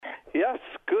Yes,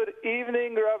 good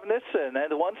evening, Rav Nissen.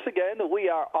 And once again, we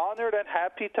are honored and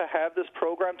happy to have this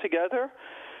program together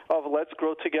of Let's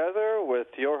Grow Together with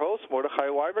your host, Mordechai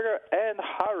Winberger, and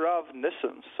Harav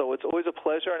Nissen. So it's always a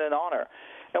pleasure and an honor.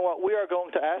 And what we are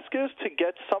going to ask is to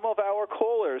get some of our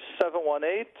callers,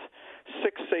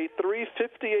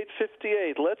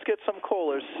 718-683-5858. Let's get some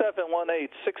callers,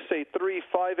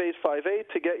 718-683-5858,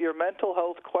 to get your mental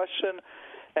health question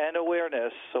and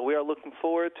awareness. So we are looking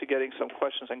forward to getting some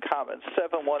questions and comments.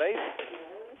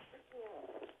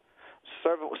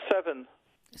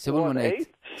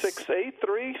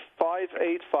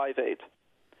 718-683-5858.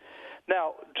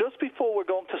 Now, just before we're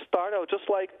going to start, I would just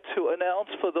like to announce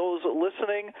for those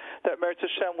listening that Meretz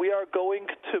Hashem, we are going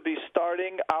to be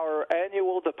starting our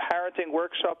annual The Parenting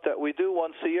Workshop that we do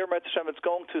once a year. Meretz Hashem, it's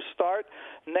going to start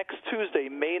next Tuesday,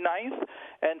 May 9th,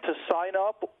 and to sign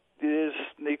up,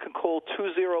 you can call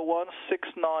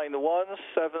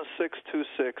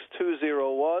 201-691-7626,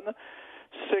 201-691-7626.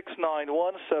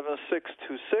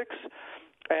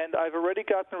 And I've already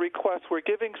gotten requests. We're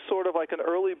giving sort of like an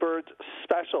early bird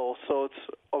special, so it's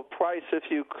a price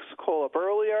if you call up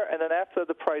earlier, and then after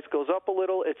the price goes up a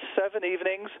little, it's 7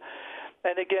 evenings.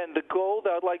 And again, the goal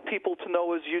that I'd like people to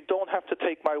know is you don't have to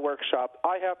take my workshop.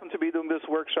 I happen to be doing this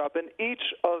workshop. In each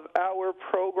of our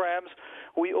programs,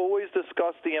 we always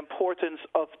discuss the importance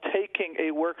of taking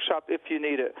a workshop if you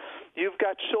need it. You've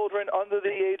got children under the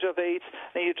age of 8,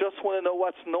 and you just want to know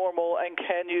what's normal and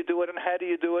can you do it and how do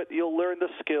you do it. You'll learn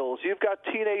the skills. You've got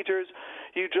teenagers.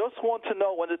 You just want to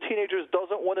know when the teenagers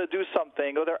doesn't want to do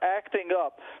something or they're acting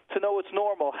up, to know it's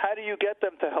normal. How do you get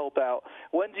them to help out?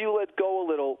 When do you let go a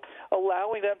little?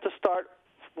 Allowing them to start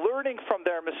learning from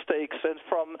their mistakes and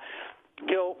from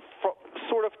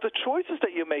sort of the choices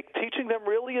that you make, teaching them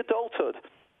really adulthood.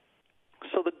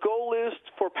 So the goal is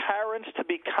for parents to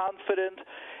be confident.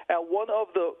 And one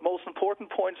of the most important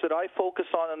points that I focus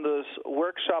on in this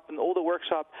workshop and all the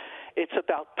workshop, it's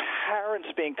about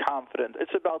parents being confident.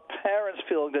 It's about parents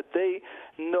feeling that they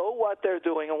know what they're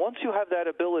doing. And once you have that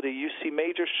ability, you see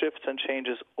major shifts and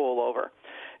changes all over.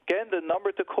 Again, the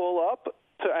number to call up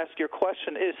to ask your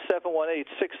question is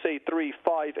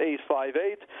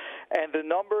 718-683-5858, and the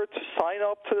number to sign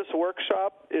up to this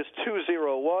workshop is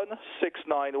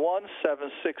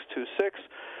 201-691-7626,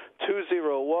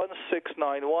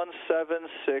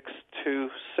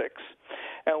 201-691-7626.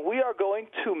 And we are going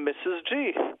to Mrs.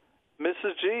 G.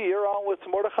 Mrs. G, you're on with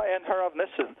Mordechai and Harav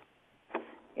Nissen.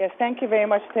 Yes, thank you very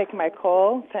much for taking my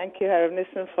call. Thank you, Harav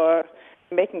Nissen, for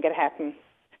making it happen.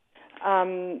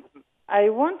 I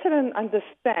wanted to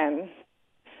understand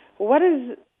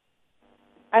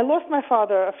I lost my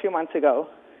father a few months ago,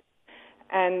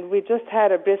 and we just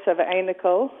had a bris of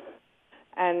Einikel,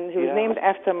 and he was named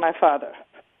after my father.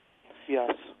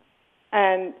 Yes.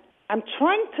 And I'm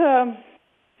trying to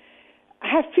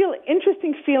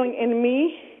interesting feeling in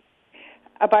me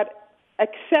about I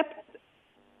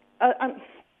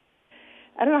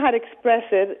don't know how to express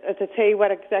it, to tell you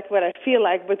exactly what I feel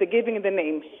like with the giving of the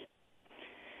name.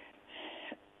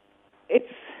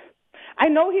 I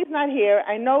know he's not here.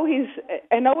 I know it's,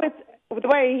 the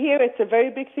way I hear it's a very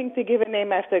big thing to give a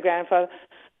name after a grandfather.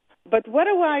 But what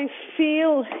do I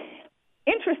feel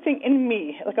interesting in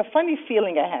me, like a funny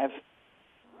feeling I have?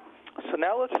 So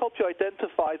now let's help you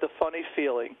identify the funny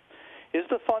feeling. Is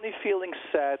the funny feeling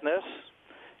sadness?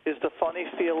 Is the funny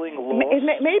feeling loss?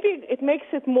 Maybe it makes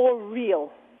it more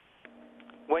real.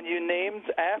 When you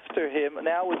named after him,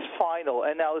 now it's final,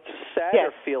 and now it's a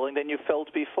sadder feeling than you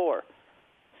felt before.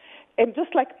 It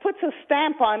just like puts a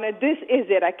stamp on it. This is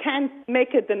it. I can't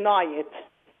make it deny it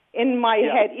in my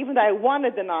head, even though I want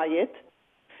to deny it.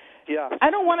 Yeah. I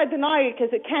don't want to deny it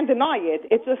because it can't deny it.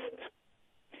 It just...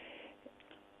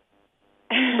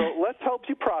 So let's help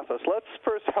you process. Let's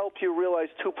first help you realize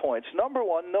 2 points. Number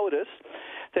one, notice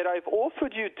that I've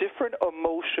offered you different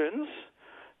emotions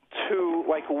to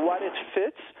like what it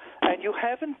fits, and you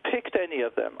haven't picked any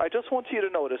of them. I just want you to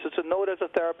notice. It's a note as a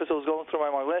therapist that was going through my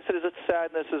mind. When I said, is it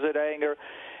sadness? Is it anger?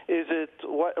 Is it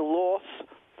loss?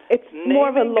 It's more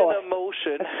of a loss. An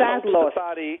emotion a sad helps loss. the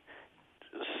body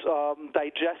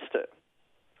digest it.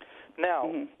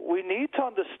 Now, we need to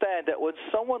understand that when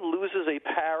someone loses a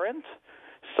parent,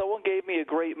 someone gave me a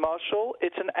great mashal,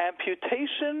 it's an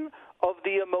amputation of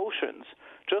the emotions.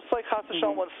 Just like Chas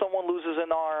V'Shalom, when someone loses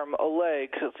an arm, a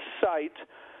leg, sight,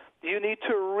 you need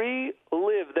to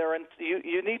relive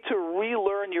you need to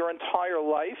relearn your entire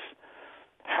life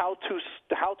how to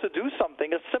do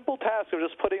something. A simple task of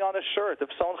just putting on a shirt. If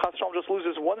someone Chas V'Shalom just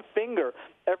loses one finger,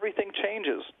 everything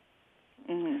changes.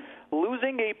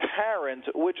 Losing a parent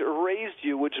which raised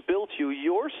you, which built you,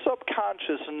 your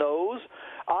subconscious knows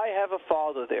I have a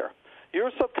father there. Your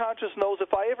subconscious knows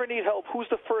if I ever need help, who's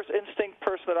the first instinct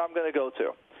person that I'm going to go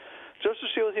to. Just to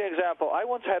show you an example, I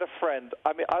once had a friend.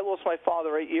 I mean, I lost my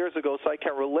father 8 years ago, so I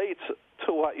can relate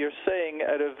to what you're saying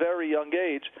at a very young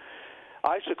age.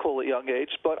 I should call it young age,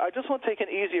 but I just want to take an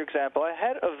easier example. I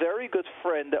had a very good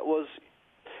friend that was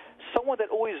someone that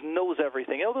always knows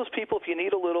everything. You know those people, if you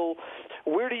need a little,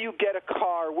 where do you get a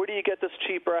car? Where do you get this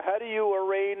cheaper? How do you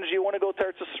arrange? You want to go to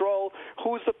Eretz Yisrael?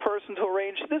 Who's the person to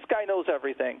arrange? This guy knows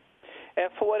everything.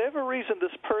 And for whatever reason,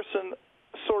 this person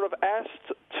sort of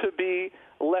asked to be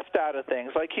left out of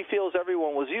things. Like he feels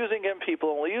everyone was using him, people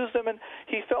only used him, and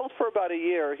he felt for about a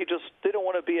year he just didn't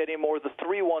want to be anymore the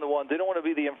 311, didn't want to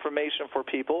be the information for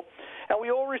people. And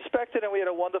we all respected and we had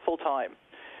a wonderful time.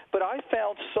 But I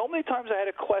found so many times I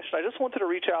had a question, I just wanted to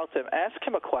reach out to him, ask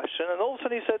him a question, and all of a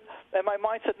sudden he said, and my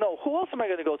mind said, no, who else am I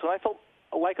going to go to? And I felt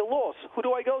like a loss. Who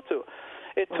do I go to?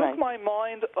 It took my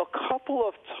mind a couple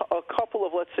of,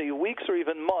 let's say, weeks or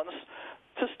even months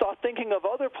to start thinking of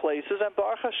other places, and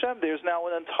Baruch Hashem, there's now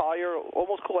an entire,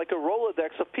 almost called like a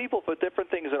Rolodex of people for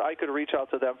different things that I could reach out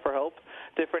to them for help,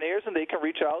 different areas, and they can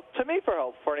reach out to me for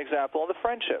help, for an example, in the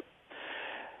friendship.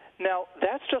 Now,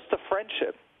 that's just a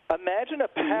friendship. Imagine a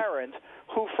parent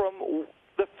who from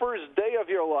the first day of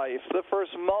your life, the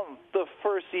first month, the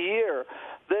first year,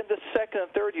 then the second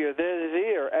and third year, they're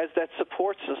there as that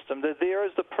support system. They're there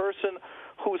as the person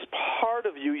who's part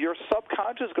of you. Your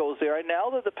subconscious goes there. And now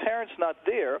that the parent's not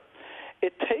there,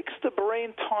 it takes the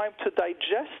brain time to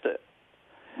digest it.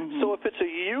 So if it's a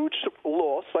huge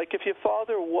loss, like if your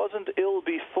father wasn't ill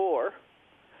before,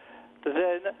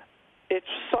 then it's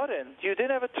sudden. You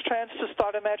didn't have a chance to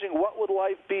start imagining what would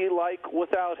life be like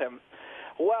without him.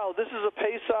 Wow, this is a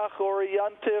Pesach or a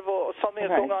Yantiv or something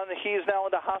that's going on, and he's now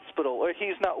in the hospital, or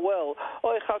he's not well.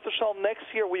 Oh,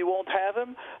 next year we won't have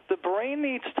him. The brain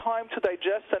needs time to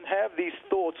digest and have these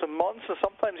thoughts in months and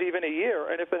sometimes even a year,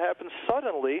 and if it happens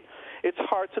suddenly, it's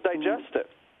hard to digest it.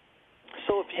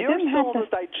 So if you're still in the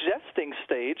digesting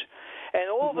stage, and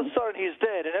all of a sudden he's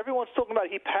dead, and everyone's talking about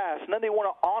he passed, and then they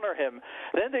want to honor him,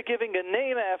 then they're giving a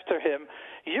name after him,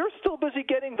 you're still busy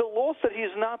getting the loss that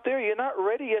he's not there. You're not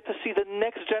ready yet to see the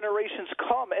next generations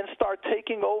come and start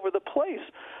taking over the place.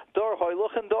 Dor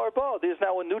Hoiluch and Dor Bo. There's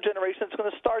now a new generation that's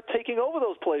going to start taking over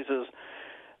those places.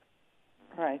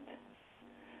 Right.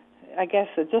 I guess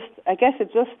it's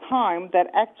just time that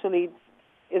actually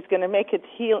is going to make it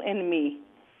heal in me.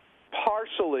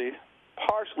 Partially.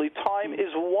 Time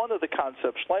is one of the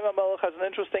concepts. Shlomo Melech has an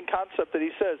interesting concept that he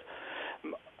says,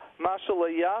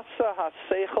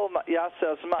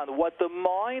 what the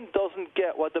mind doesn't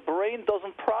get, what the brain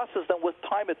doesn't process, then with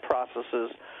time it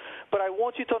processes. But I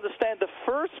want you to understand the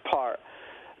first part.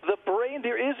 The brain,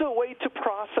 there is a way to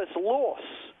process loss.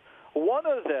 One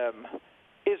of them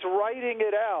is writing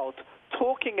it out,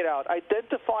 talking it out,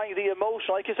 identifying the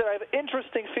emotion. Like you said, I have an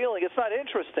interesting feeling. It's not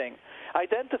interesting.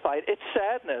 Identify it. It's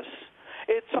sadness.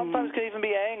 It sometimes can even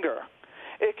be anger.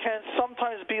 It can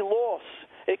sometimes be loss.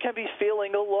 It can be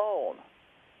feeling alone.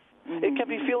 It can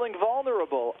be feeling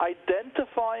vulnerable.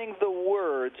 Identifying the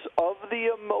words of the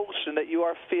emotion that you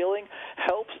are feeling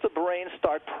helps the brain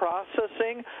start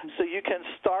processing so you can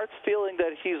start feeling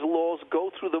that he's lost, go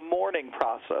through the mourning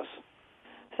process.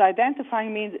 So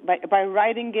identifying means by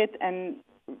writing it and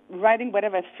writing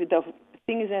whatever the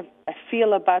things I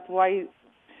feel about why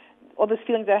all those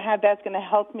feelings I have, that's going to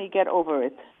help me get over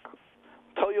it.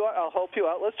 Tell you what, I'll help you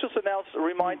out. Let's just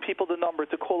remind people the number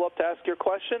to call up to ask your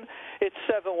question. It's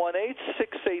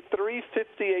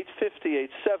 718-683-5858,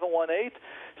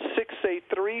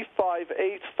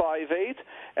 718-683-5858.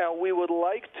 And we would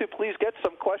like to please get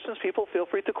some questions. People, feel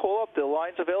free to call up. The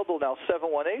line's available now,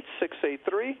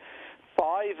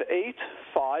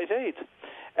 718-683-5858.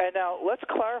 And now let's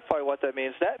clarify what that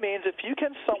means. That means if you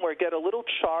can somewhere get a little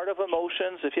chart of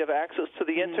emotions, if you have access to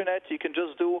the Internet, you can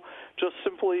just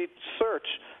simply search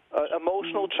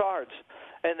emotional charts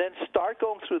and then start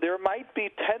going through. There might be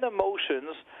 10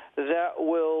 emotions that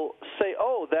will say,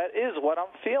 oh, that is what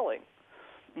I'm feeling.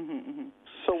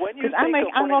 So when you think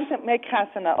I'm going to make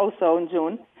Chasana also in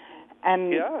June,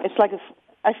 and it's like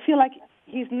I feel like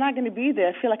he's not going to be there.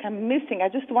 I feel like I'm missing. I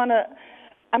just want to...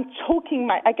 I'm choking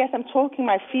my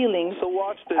feelings. So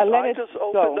watch this. I just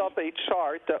opened up a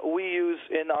chart that we use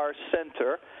in our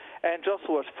center, and just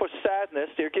for sadness,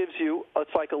 there gives you,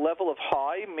 it's like a level of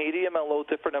high, medium, and low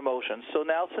different emotions. So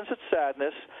now, since it's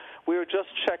sadness, we will just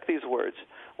check these words.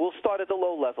 We'll start at the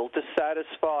low level: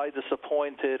 dissatisfied,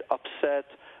 disappointed, upset,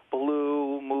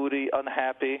 blue, moody,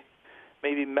 unhappy,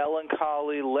 maybe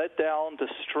melancholy, let down,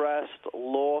 distressed,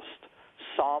 lost,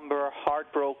 somber,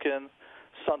 heartbroken,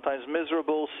 sometimes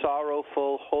miserable,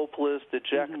 sorrowful, hopeless,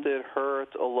 dejected,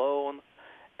 hurt, alone,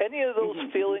 Any of those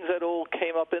feelings at all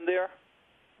came up in there?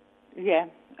 Yeah.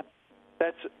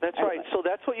 That's right. So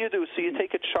that's what you do. So you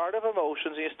take a chart of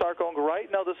emotions and you start going, right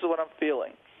now this is what I'm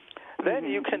feeling. Then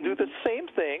you can do the same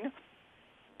thing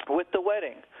with the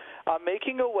wedding. I'm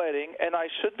making a wedding, and I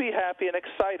should be happy and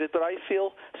excited, but I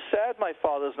feel sad my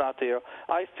father's not there.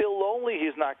 I feel lonely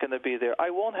he's not going to be there.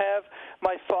 I won't have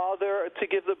my father to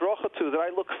give the bracha to that I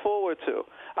look forward to.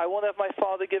 I won't have my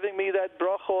father giving me that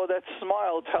bracha or that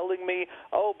smile telling me,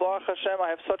 oh, Baruch Hashem, I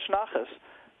have such nachas.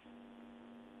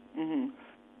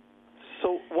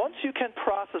 So once you can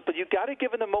process, but you got to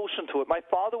give an emotion to it. My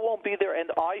father won't be there, and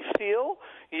I feel,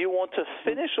 you want to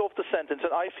finish off the sentence,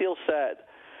 and I feel sad.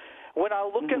 When I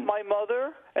look at my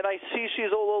mother and I see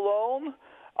she's all alone,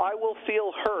 I will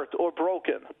feel hurt or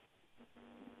broken.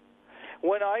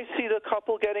 When I see the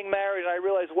couple getting married and I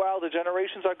realize, wow, the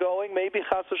generations are going, maybe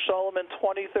Chas v'Shalom in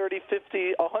 20, 30,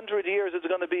 50, 100 years it's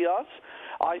going to be us,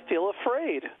 I feel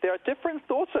afraid. There are different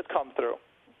thoughts that come through.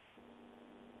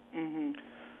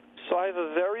 So I have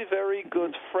a very, very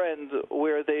good friend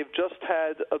where they've just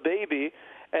had a baby,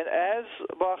 and as,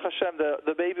 Baruch Hashem,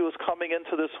 the baby was coming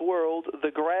into this world,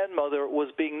 the grandmother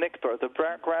was being nikbar. The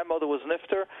grandmother was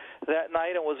nifter that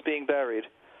night and was being buried.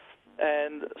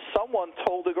 And someone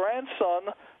told the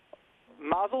grandson,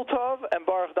 Mazel Tov and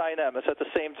Baruch Dayan Emes at the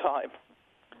same time.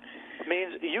 It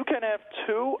means you can have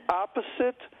two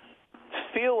opposite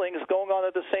feelings going on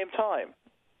at the same time.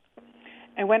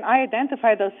 And when I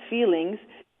identify those feelings,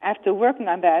 after working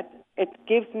on that, it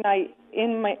gives my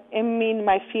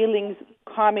feelings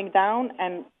calming down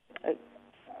and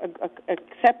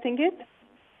accepting it?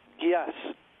 Yes.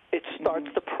 It starts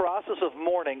the process of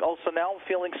mourning. Also, now I'm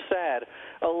feeling sad.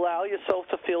 Allow yourself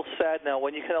to feel sad now.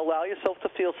 When you can allow yourself to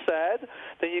feel sad,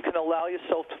 then you can allow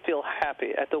yourself to feel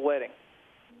happy at the wedding.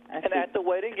 And at the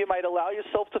wedding, you might allow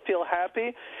yourself to feel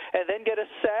happy and then get a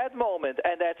sad moment,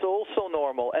 and that's also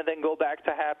normal, and then go back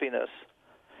to happiness.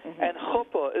 And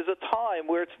chuppah is a time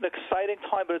where it's an exciting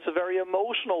time, but it's a very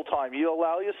emotional time. You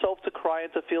allow yourself to cry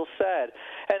and to feel sad.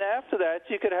 And after that,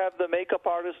 you could have the makeup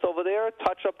artist over there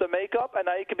touch up the makeup, and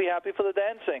now you can be happy for the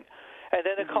dancing. And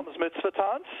then it comes mitzvah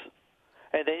tanz,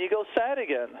 and then you go sad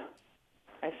again.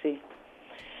 I see.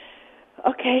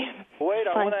 Okay. Wait,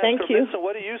 I want to ask Rabbi,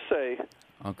 what do you say?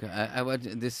 Okay,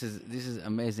 this is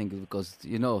amazing because,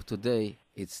 today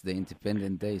it's the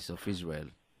Independent Days of Israel.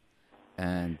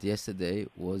 And yesterday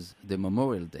was the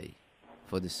Memorial Day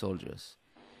for the soldiers.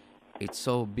 It's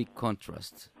so big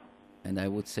contrast. And I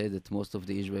would say that most of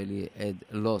the Israeli had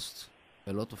lost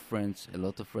a lot of friends, a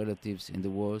lot of relatives in the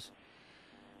wars.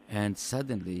 And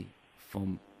suddenly,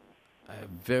 from a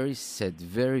very sad,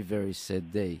 very, very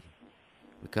sad day,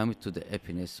 we come to the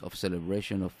happiness of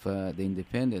celebration of the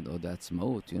independent or the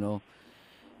Atzmaut,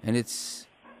 And it's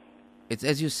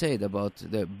as you said about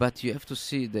but you have to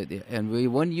see that, and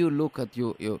when you look at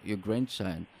your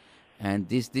grandchild, and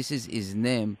this is his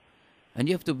name, and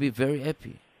you have to be very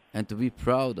happy and to be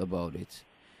proud about it.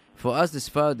 For us, the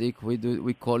Sephardic,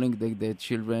 we calling the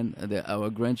children, our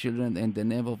grandchildren, and the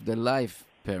name of the life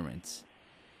parents,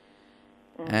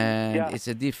 and it's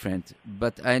a different.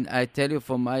 But I tell you,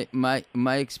 from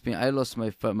my experience, I lost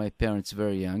my parents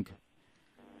very young,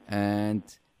 and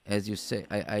as you say,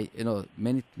 I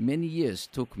many years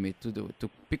took me to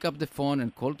pick up the phone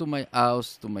and call to my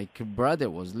house, to my brother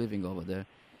was living over there,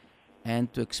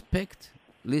 and to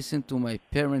listen to my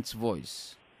parents'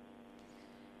 voice.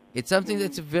 It's something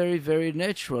that's very, very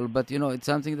natural, but it's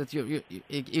something that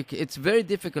it's very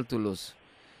difficult to lose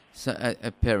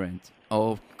a parent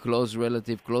or close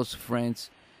relative, close friends.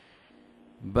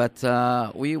 But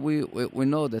we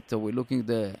know that we're looking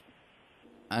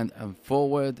and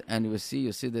forward, and you see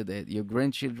that your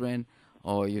grandchildren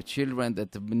or your children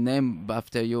that name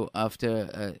after you,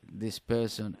 after this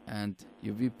person, and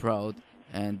you be proud,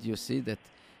 and you see that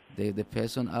the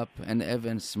person up and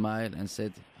even smile and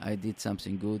said, I did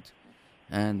something good,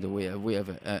 and we have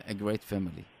a great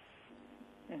family.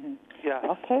 Yeah.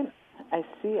 Okay, I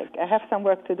see. I have some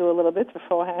work to do a little bit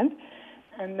beforehand,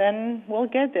 and then we'll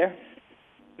get there.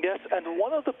 Yes, and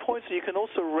one of the points that you can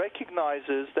also recognize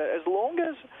is that as long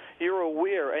as you're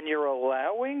aware and you're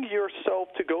allowing yourself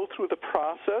to go through the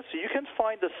process, you can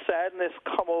find the sadness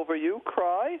come over you,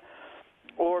 cry,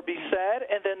 or be sad,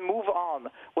 and then move on.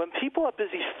 When people are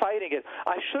busy fighting it,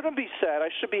 I shouldn't be sad, I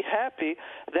should be happy,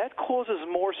 that causes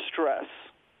more stress.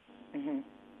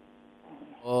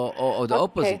 Or the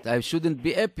opposite, I shouldn't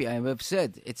be happy, I have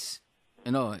said. It's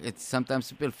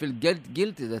sometimes people feel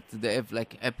guilty that they have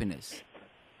like happiness.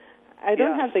 I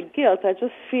don't have the guilt. I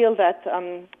just feel that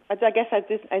I guess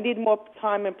I need more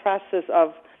time and process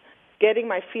of getting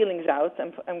my feelings out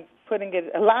and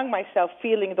allowing myself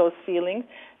feeling those feelings,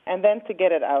 and then to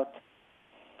get it out.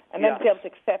 And then to be able to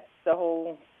accept the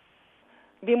whole,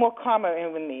 be more calmer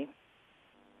in me.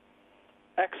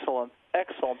 Excellent.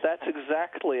 That's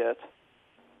exactly it.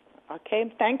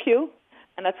 Okay, thank you.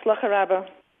 And that's Rabba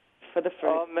for the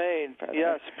first. Amen.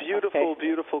 Yes, beautiful,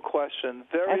 beautiful question.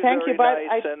 Very, and thank very you, but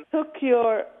nice.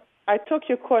 I took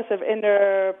your course of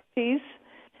inner peace.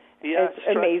 Yes,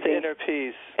 it's amazing. Inner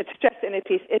peace. It's just inner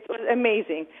peace. It was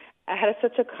amazing. I had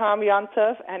such a calm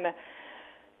yontif, and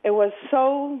it was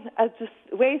so just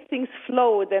the way things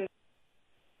flowed and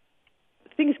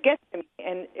things get to me,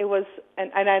 and it was,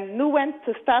 and I knew when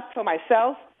to stop for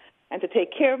myself and to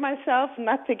take care of myself,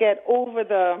 not to get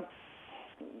overexert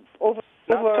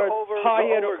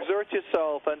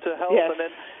yourself and to help. Yes. And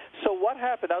then, so what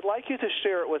happened? I'd like you to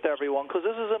share it with everyone because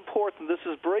this is important. This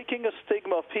is breaking a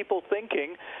stigma of people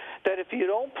thinking that if you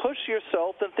don't push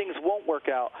yourself, then things won't work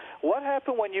out. What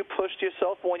happened when you pushed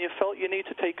yourself, when you felt you need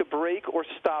to take a break or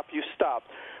stop, you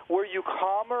stopped? Were you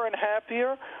calmer and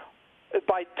happier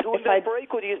by doing that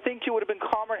break, or do you think you would have been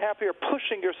calmer and happier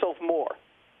pushing yourself more?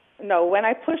 No, when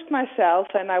I pushed myself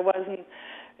and I wasn't,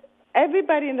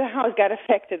 everybody in the house got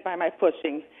affected by my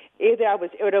pushing. Either I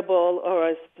was irritable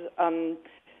or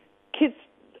kids,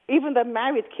 even the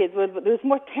married kids, there was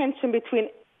more tension between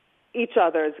each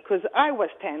other because I was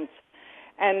tense.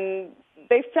 And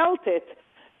they felt it.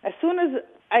 As soon as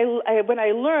when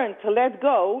I learned to let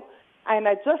go, and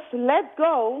I just let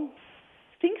go,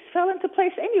 things fell into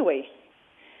place anyway.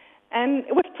 And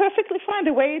it was perfectly fine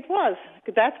the way it was.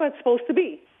 That's what it's supposed to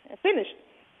be. I finished.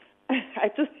 I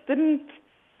just didn't,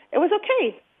 it was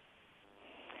okay.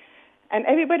 And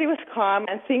everybody was calm,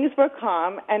 and things were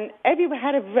calm, and everybody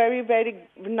had a very, very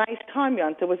nice calm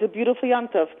yontif. It was a beautiful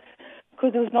yontif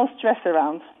because there was no stress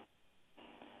around.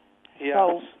 Yes.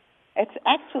 So it's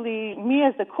actually me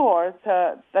as the core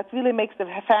that really makes the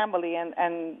family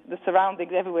and the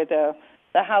surroundings everywhere, the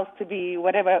house to be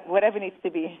whatever needs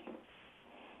to be.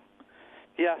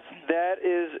 Yes, that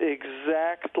is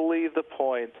exactly the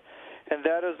point. And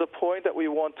that is the point that we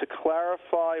want to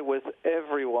clarify with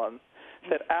everyone,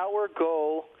 that our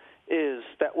goal is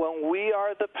that when we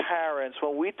are the parents,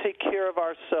 when we take care of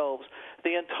ourselves,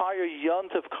 the entire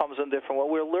yontif comes in different. When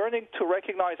we're learning to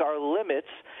recognize our limits,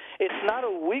 it's not a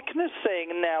weakness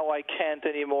saying, now I can't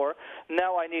anymore,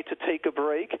 now I need to take a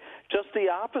break. Just the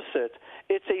opposite.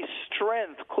 It's a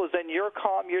strength, because then you're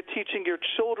calm, you're teaching your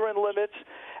children limits,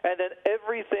 and then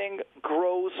everything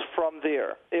grows from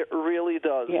there. It really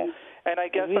does. Yes. And I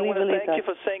guess I want to thank you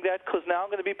for saying that, because now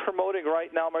I'm going to be promoting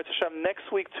right now, Baruch Hashem,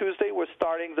 next week, Tuesday, we're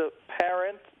starting the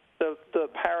parent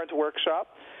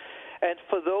workshop. And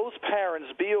for those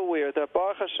parents, be aware that,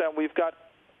 Baruch Hashem, we've got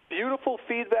beautiful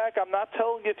feedback. I'm not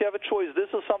telling you if you have a choice. This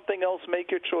is something else.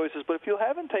 Make your choices. But if you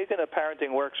haven't taken a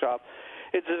parenting workshop,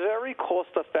 it's very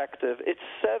cost-effective. It's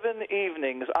 7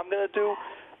 evenings. I'm going to do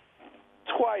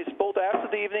twice, both after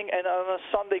the evening and on a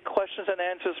Sunday, questions and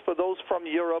answers for those from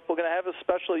Europe. We're going to have a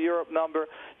special Europe number.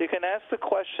 You can ask the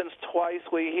questions twice.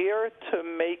 We're here to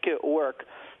make it work.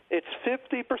 It's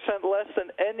 50% less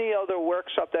than any other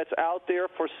workshop that's out there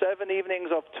for 7 evenings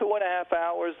of 2.5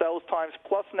 hours, those times,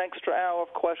 plus an extra hour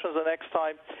of questions the next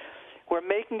time. We're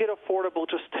making it affordable.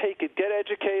 Just take it. Get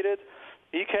educated.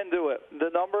 You can do it. The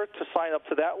number to sign up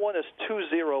for that one is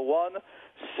 201-691-7626.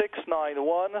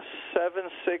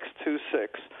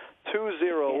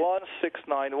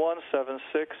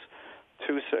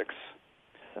 201-691-7626.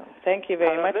 So, thank you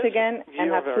very much again, and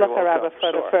Hatzlacha Rabba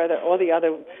for the further all the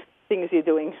other things you're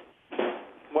doing.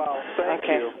 Well, thank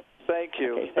you. Thank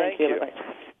you. Okay, thank you. Bye.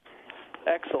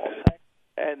 Excellent.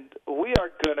 And we are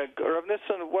going to, Rav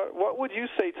Nissen, what would you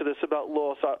say to this about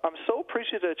loss? I'm so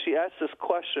appreciative that she asked this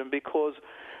question because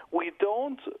we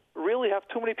don't really have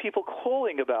too many people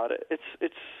calling about it.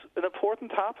 It's an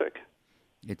important topic.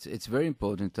 It's very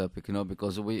important topic,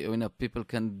 because people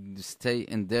can stay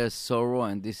in their sorrow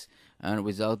and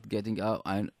without getting out.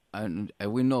 And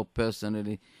we know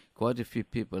personally quite a few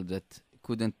people that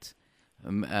couldn't,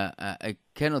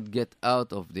 cannot get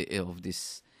out of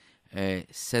this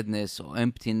sadness or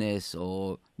emptiness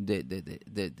or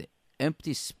the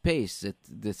empty space that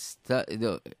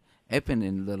happen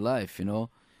in the life,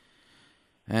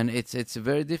 And it's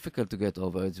very difficult to get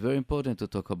over. It's very important to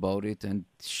talk about it and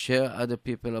share other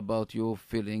people about your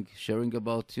feeling, sharing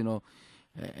about,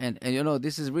 and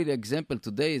this is really example.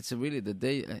 Today, it's really the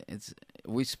day.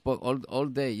 We spoke all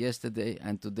day yesterday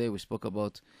and today. We spoke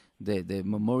about the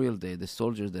Memorial Day, the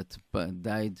soldiers that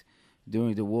died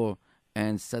during the war,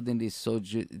 and suddenly so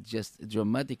just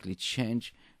dramatically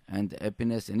change. and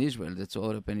happiness in Israel. That's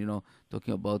all happened,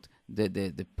 talking about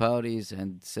the parties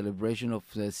and celebration of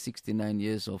the 69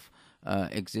 years of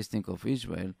existing of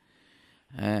Israel.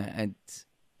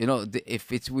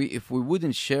 If we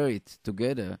wouldn't share it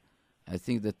together, I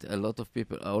think that a lot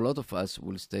of us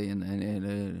will stay in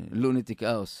a lunatic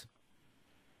house.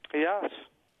 Yes.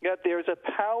 Yeah, there's a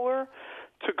power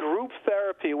to group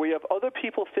therapy where you have other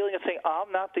people feeling and saying,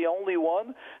 I'm not the only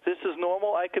one. This is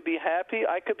normal. I could be happy.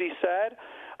 I could be sad.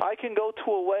 I can go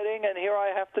to a wedding, and here I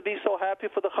have to be so happy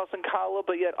for the chas and kala,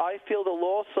 but yet I feel the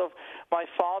loss of my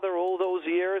father all those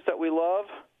years that we love.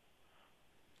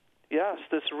 Yes,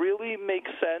 this really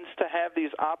makes sense to have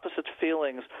these opposite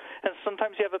feelings. And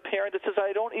sometimes you have a parent that says,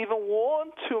 I don't even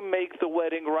want to make the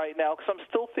wedding right now because I'm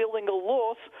still feeling a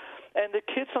loss. And the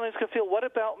kids sometimes can feel, what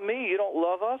about me? You don't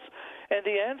love us? And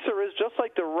the answer is just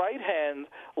like the right hand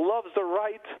loves the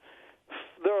left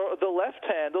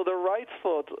hand, or the right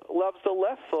foot loves the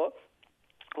left foot.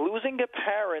 Losing a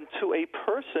parent to a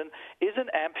person is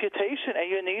an amputation, and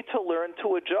you need to learn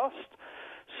to adjust.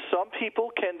 Some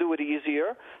people can do it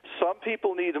easier. Some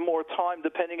people need more time,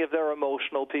 depending if they're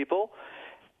emotional people.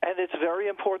 And it's very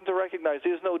important to recognize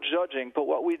there's no judging. But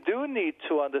what we do need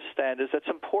to understand is it's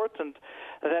important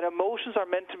that emotions are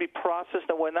meant to be processed,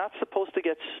 and we're not supposed to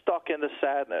get stuck in the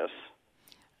sadness.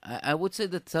 I would say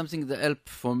that something that helped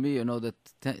for me,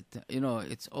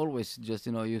 it's always just,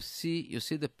 you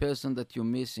see the person that you're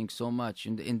missing so much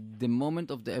in the moment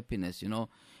of the happiness,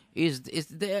 is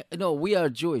there. We are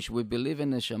Jewish. We believe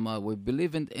in neshama. We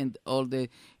believe in all the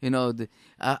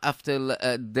after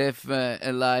death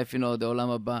life, the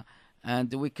olam haba,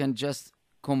 and we can just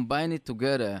combine it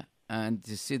together and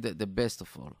see the best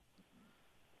of all.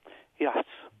 Yes,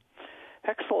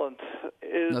 excellent.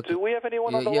 Okay. Do we have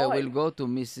anyone on the line? Yeah, we'll go to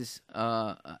Mrs.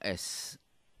 S.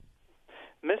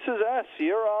 Mrs. S,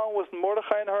 you're on with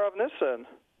Mordechai and Harav Nissen.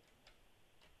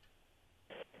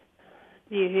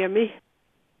 Do you hear me?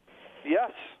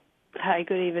 Yes. Hi,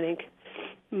 good evening.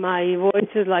 My voice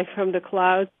is like from the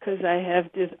clouds because I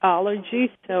have this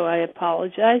allergy, so I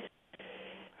apologize.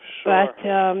 Sure.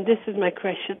 But this is my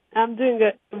question. I'm doing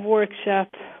a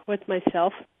workshop with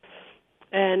myself,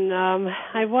 and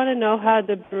I want to know how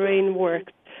the brain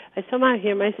works. I somehow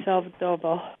hear myself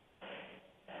double,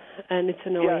 and it's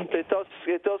annoying. Yes,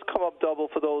 it does come up double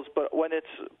for those, but when it's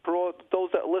broad, those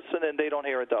that listen in, they don't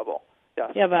hear it double.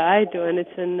 Yes. Yeah, but I do, and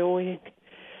it's annoying.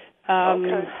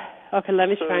 Okay, let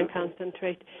me try and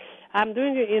concentrate. I'm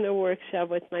doing an inner workshop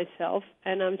with myself,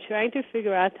 and I'm trying to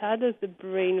figure out how does the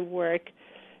brain work,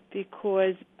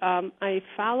 because I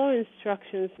follow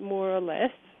instructions more or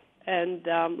less, and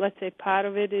let's say part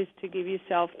of it is to give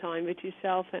yourself time with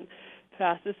yourself and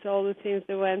process all the things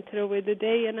that went through with the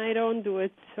day, and I don't do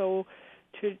it so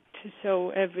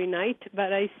every night,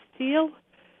 but I still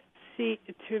see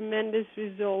tremendous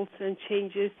results and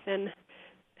changes and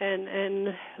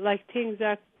like things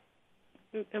are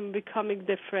becoming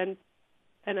different,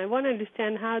 and I want to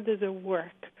understand how does it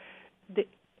work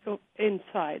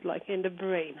inside, like in the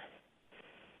brain.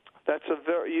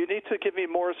 You need to give me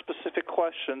more specific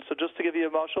questions. So just to give you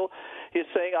a muscle, you're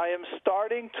saying, I am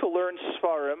starting to learn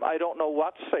Sfarim. I don't know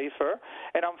what's safer,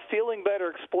 and I'm feeling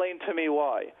better. Explain to me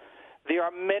why. There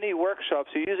are many workshops.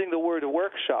 You're using the word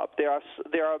workshop. There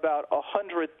are about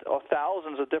 100 or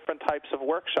thousands of different types of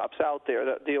workshops out there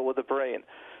that deal with the brain.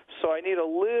 So I need a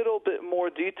little bit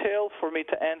more detail for me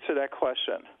to answer that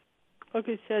question.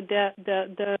 Okay, so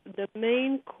the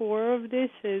main core of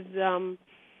this is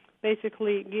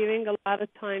basically giving a lot of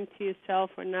time to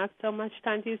yourself, or not so much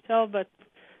time to yourself, but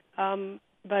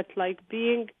like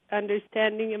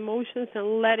understanding emotions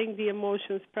and letting the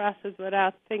emotions process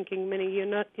without thinking. Meaning you're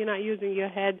not using your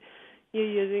head, you're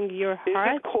using your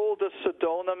heart. Is it called the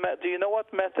Sedona method? Do you know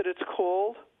what method it's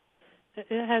called?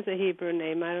 It has a Hebrew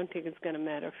name. I don't think it's going to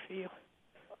matter for you.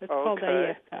 It's called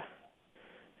Ayeka.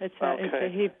 It's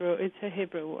a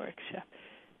Hebrew workshop.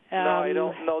 No, I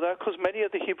don't know that, because many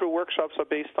of the Hebrew workshops are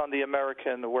based on the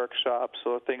American workshops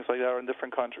or things like that, or in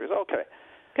different countries. Okay.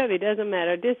 It doesn't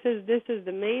matter. This is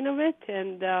the main of it,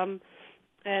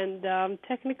 and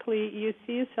technically you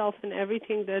see yourself in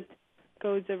everything that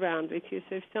goes around with you.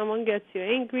 So if someone gets you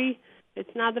angry,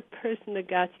 it's not the person that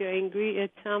got you angry.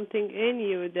 It's something in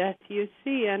you that you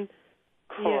see, and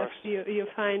you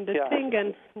find the thing,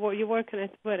 and you work on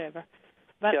it, whatever.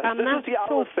 But I'm not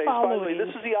so following. By the way,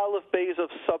 this is the Aleph Beis of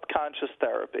subconscious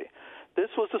therapy. This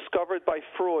was discovered by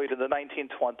Freud in the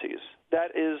 1920s.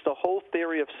 That is the whole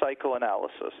theory of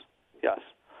psychoanalysis. Yes.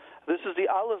 This is the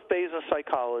Aleph Beis of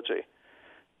psychology.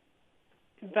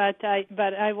 But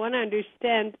I want to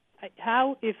understand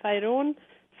how, if I don't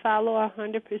follow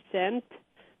 100%,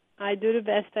 I do the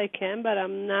best I can, but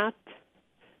I'm not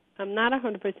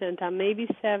 100%. I'm maybe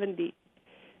 70.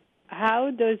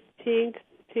 How does things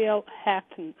still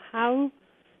happen? How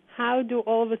do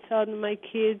all of a sudden my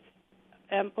kids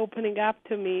opening up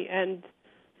to me and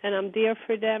I'm there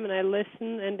for them and I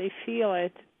listen and they feel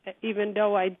it, even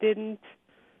though I didn't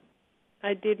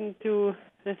do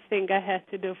the thing I had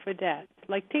to do for that.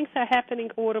 Like things are happening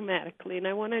automatically, and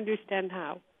I want to understand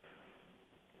how.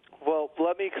 Well,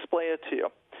 let me explain it to you.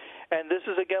 And this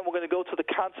is, again, we're going to go to the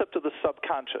concept of the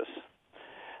subconscious.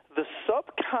 The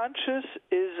subconscious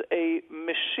is a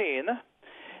machine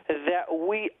that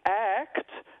we act,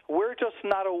 we're just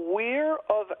not aware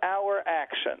of our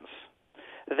actions.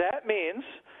 That means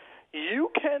you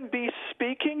can be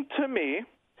speaking to me,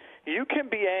 you can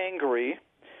be angry,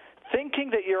 thinking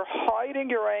that you're hiding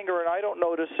your anger and I don't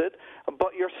notice it,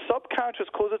 but your subconscious,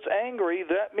 because it's angry,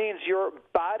 that means your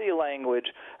body language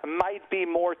might be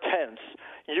more tense.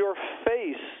 Your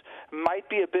face might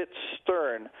be a bit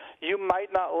stern. You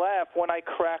might not laugh when I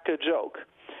crack a joke.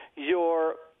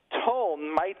 Your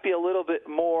tone might be a little bit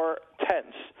more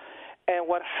tense. And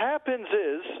what happens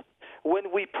is,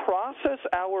 when we process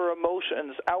our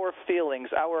emotions, our feelings,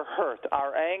 our hurt,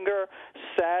 our anger,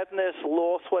 sadness,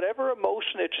 loss, whatever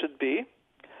emotion it should be,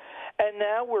 and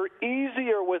now we're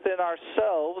easier within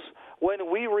ourselves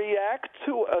when we react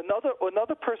to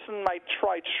another person might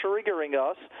try triggering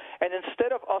us, and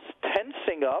instead of us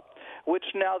tensing up, which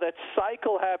now that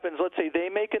cycle happens, let's say they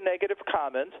make a negative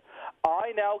comment,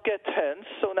 I now get tense,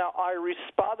 so now I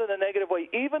respond in a negative way,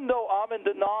 even though I'm in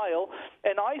denial,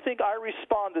 and I think I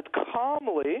responded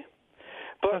calmly,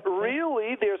 but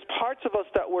really there's parts of us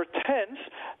that were tense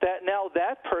that now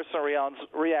that person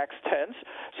reacts tense,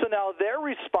 so now their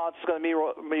response is going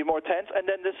to be more tense, and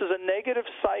then this is a negative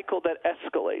cycle that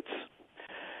escalates.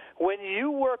 When you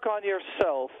work on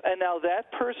yourself and now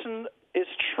that person is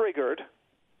triggered,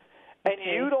 and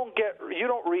you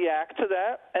don't react to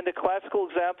that. And the classical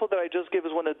example that I just give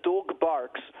is when a dog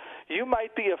barks. You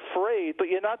might be afraid, but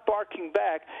you're not barking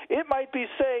back. It might be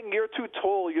saying you're too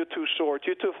tall, you're too short,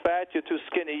 you're too fat, you're too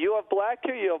skinny. You have black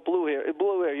hair, you have blue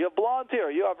hair, you have blonde hair,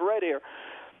 you have red hair.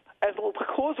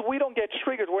 Because we don't get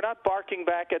triggered, we're not barking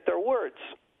back at their words.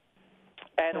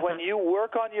 And when you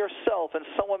work on yourself and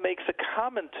someone makes a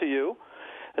comment to you,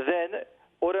 then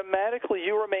automatically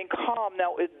you remain calm.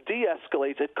 Now it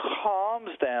de-escalates. It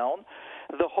calms down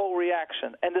the whole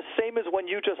reaction. And the same as when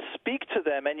you just speak to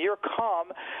them and you're calm,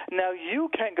 now you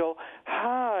can go,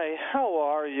 hi, how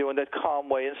are you, in that calm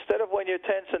way. Instead of when you're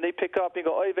tense and they pick up, you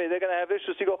go, oy vey, they're going to have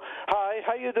issues. You go, hi,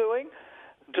 how you doing?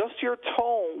 Just your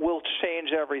tone will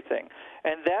change everything.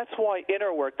 And that's why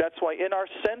inner work, that's why in our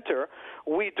center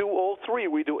we do all three.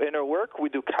 We do inner work, we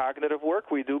do cognitive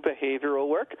work, we do behavioral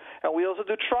work, and we also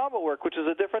do trauma work, which is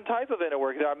a different type of inner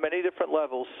work. There are many different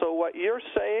levels. So what you're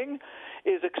saying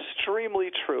is extremely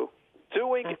true.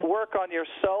 Doing work on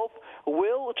yourself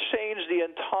will change the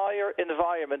entire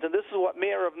environment. And this is what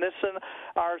Meir of Nissen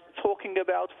are talking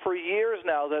about for years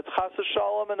now, that Chas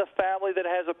v'Shalom in a family that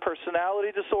has a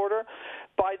personality disorder,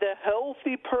 by the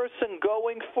healthy person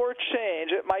going for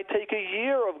change, it might take a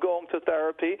year of going to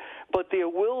therapy, but there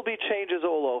will be changes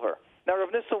all over. Now,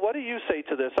 Rav Nissen, what do you say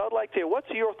to this? I'd like to hear, what's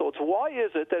your thoughts? Why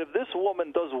is it that if this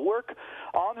woman does work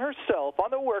on herself,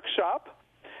 on a workshop,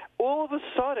 all of a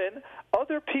sudden,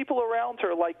 other people around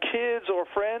her, like kids or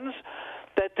friends,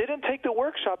 that didn't take the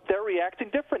workshop, they're reacting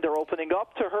different. They're opening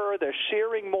up to her. They're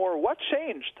sharing more. What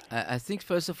changed? I think,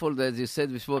 first of all, as you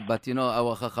said before, but,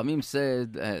 our Chachamim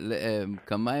said,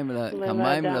 Kamayim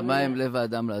lamayim lev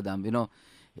adam la'adam.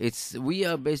 We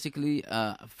are basically,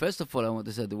 first of all, I want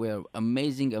to say that we are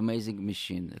amazing, amazing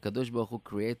machine. Kadosh Baruch Hu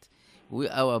create.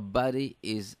 Our body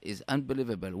is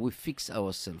unbelievable. We fix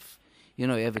ourselves. You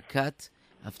have a cut.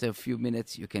 After a few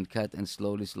minutes, you can cut and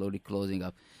slowly closing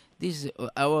up. This is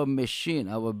our machine,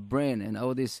 our brain, and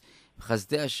all this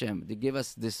Chazdei Hashem. They give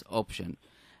us this option.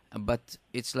 But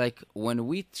it's like when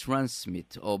we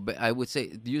transmit, or I would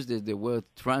say, use the word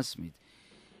transmit,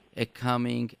 a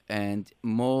calming and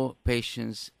more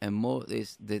patience and more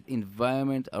the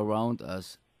environment around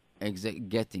us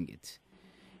getting it.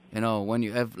 When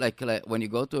you have like when you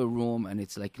go to a room and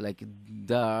it's like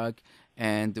dark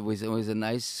and with a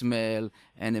nice smell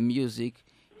and a music,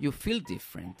 you feel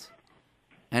different.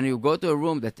 And you go to a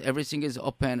room that everything is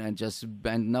open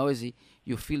and noisy,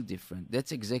 you feel different.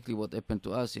 That's exactly what happened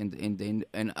to us in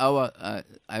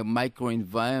our micro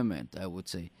environment. I would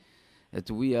say that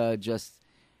we are just,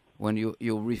 when you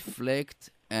reflect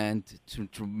and to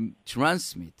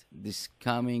transmit this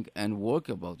calming and work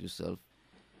about yourself,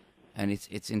 and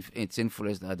it's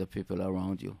influenced other people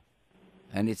around you,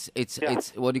 and it's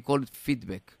what you call it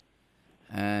feedback.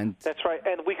 And that's right.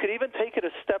 And we could even take it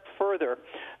a step further.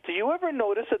 Do you ever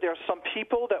notice that there are some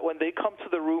people that when they come to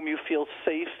the room, you feel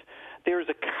safe? There's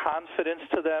a confidence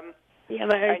to them. Yeah,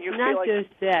 but it's not just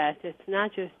that. It's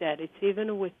not just that. It's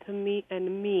even with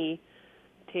me,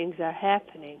 things are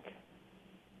happening.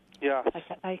 Yes.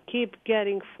 I keep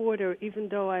getting further, even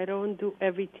though I don't do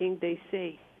everything they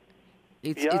say.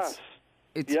 It's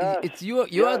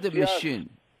you are the machine.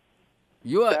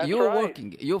 You're right.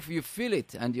 working. You feel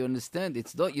it and you understand.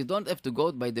 You don't have to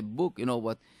go by the book. You know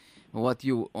what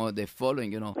you or they're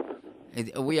following. You know,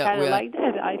 we are like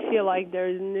that. I feel like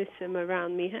there's nissim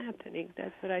around me happening.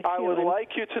 That's what I feel. I would like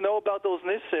you to know about those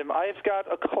nissim. I've got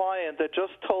a client that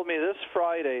just told me this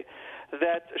Friday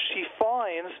that she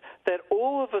finds that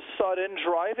all of a sudden,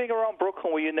 driving around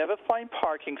Brooklyn where you never find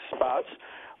parking spots,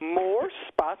 more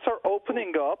spots are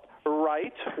opening up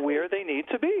right where they need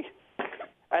to be.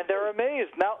 And they're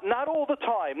amazed. Now, not all the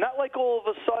time. Not like all of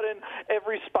a sudden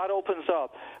every spot opens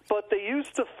up. But they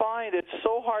used to find it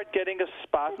so hard getting a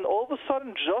spot, and all of a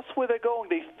sudden, just where they're going,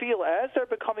 they feel as they're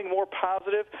becoming more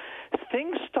positive,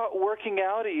 things start working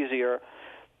out easier.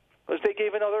 They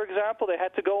gave another example. They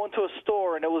had to go into a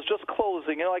store, and it was just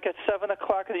closing, like at 7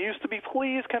 o'clock. And it used to be,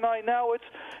 please, can I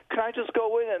just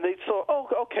go in? And they saw, oh,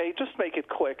 okay, just make it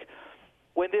quick.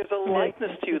 When there's a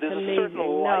lightness to you, there's a certain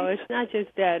light. No, it's not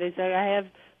just that. It's like I have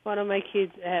one of my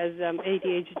kids has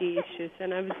ADHD issues,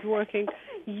 and I was working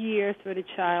years with a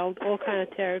child, all kind of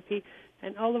therapy,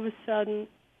 and all of a sudden,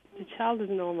 the child is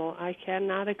normal. I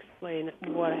cannot explain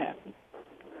what happened.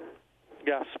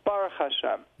 Yes, Baruch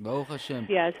Hashem. Baruch Hashem.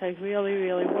 Yeah, it's like really,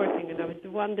 really working, and I was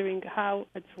wondering how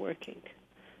it's working.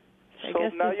 So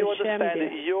now you understand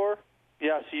that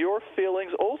your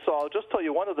feelings. Also, I'll just tell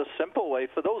you one of the simple ways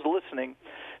for those listening.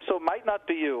 So it might not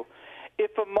be you.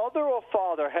 If a mother or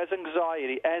father has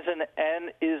anxiety, as an N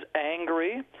is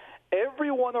angry,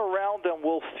 everyone around them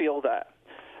will feel that.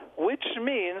 Which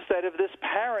means that if this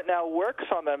parent now works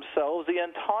on themselves, the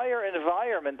entire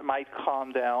environment might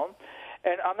calm down.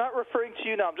 And I'm not referring to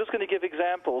you now. I'm just going to give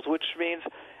examples, which means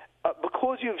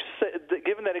because you've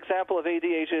given that example of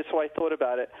ADHD, that's why I thought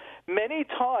about it. Many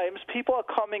times people are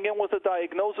coming in with a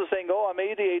diagnosis saying, oh, I'm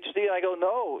ADHD. And I go,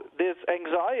 no, there's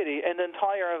anxiety, and the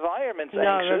entire environment's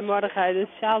anxious. No, Mordechai, this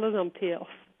child is on pills.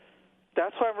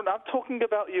 That's why I'm not talking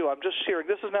about you. I'm just sharing.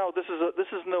 This is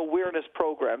an awareness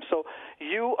program. So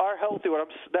you are healthy.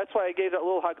 That's why I gave that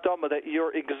little hakdama, that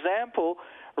your example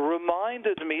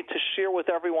reminded me to share with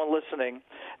everyone listening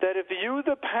that if you,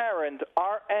 the parent,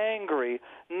 are angry,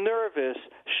 nervous,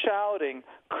 shouting,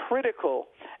 critical,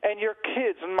 and your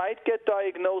kids might get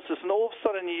diagnosis, and all of a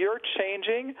sudden you're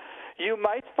changing, you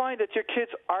might find that your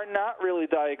kids are not really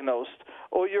diagnosed,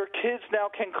 or your kids now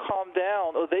can calm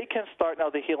down, or they can start now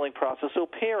the healing process. So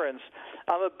parents,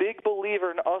 I'm a big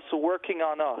believer in us working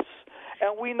on us.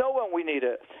 And we know when we need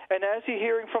it. And as you're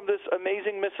hearing from this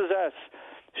amazing Mrs. S.,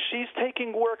 she's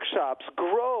taking workshops.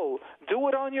 Grow. Do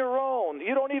it on your own.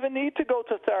 You don't even need to go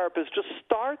to therapists. Just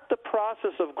start the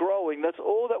process of growing. That's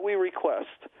all that we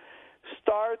request.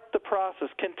 Start the process.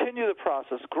 Continue the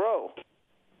process. Grow.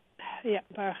 Yeah,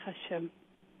 Baruch Hashem.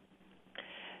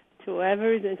 To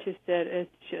whoever is interested,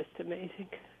 it's just amazing.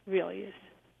 Really is.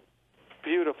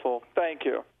 Beautiful. Thank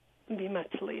you. Be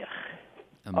matzliach.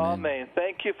 Amen.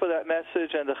 Thank you for that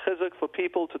message and the chizuk for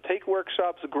people to take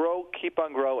workshops, grow, keep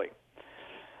on growing.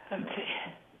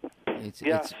 Okay.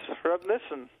 Yes, Reb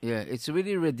Nissen. Yeah, it's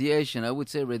really radiation. I would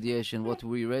say radiation. What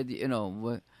we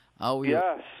how we.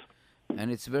 Yes. And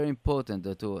it's very important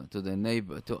to the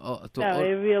neighbor. It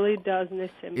really does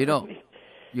listen.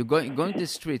 You're going the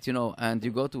street, and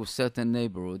you go to a certain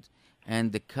neighborhood,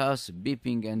 and the cars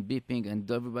beeping,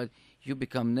 and everybody, you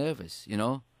become nervous,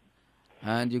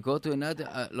 And you go to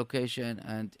another location,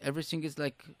 and everything is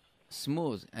like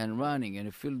smooth and running, and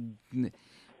you feel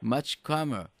much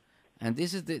calmer. And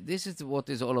this is what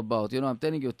it's all about. I'm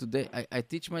telling you today, I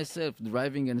teach myself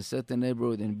driving in a certain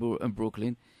neighborhood in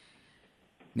Brooklyn.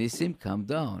 Nissim, calm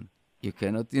down. You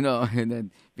cannot, and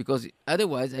then, because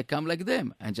otherwise I come like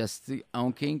them and just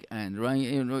honking and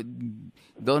running,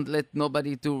 don't let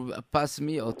nobody to pass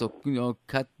me or to,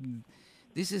 cut.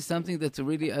 This is something that's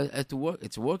really at work.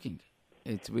 It's working.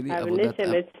 It's really.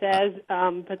 It says,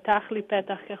 "Petach li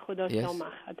petach kechudos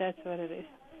yomach." That's what it is.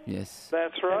 Yes.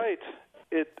 That's right.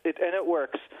 It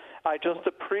works. I just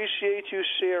appreciate you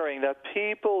sharing that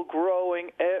people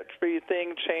growing,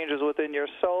 everything changes within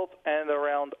yourself and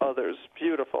around others.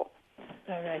 Beautiful.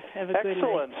 All right. Have a good night.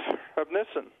 Excellent. Reb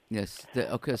Nissen. Yes.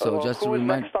 Okay. So just who to is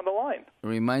next on the line?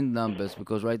 Remind numbers,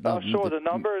 because right now. Sure. The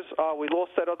numbers. We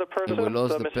lost that other person. We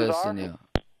lost the Mrs. person. R. Yeah.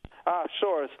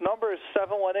 Sure. Its number is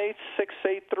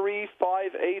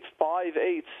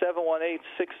 718-683-5858,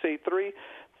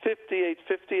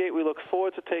 718-683-5858. We look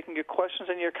forward to taking your questions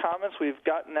and your comments. We've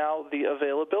got now the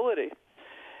availability.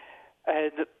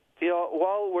 And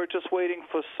while we're just waiting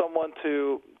for someone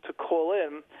to call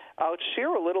in, I'll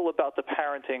share a little about the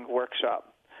parenting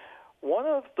workshop. One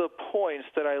of the points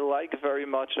that I like very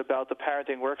much about the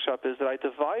parenting workshop is that I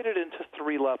divide it into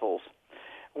 3 levels.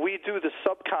 We do the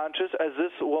subconscious, as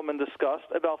this woman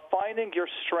discussed, about finding your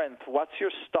strength. What's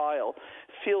your style?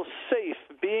 Feel safe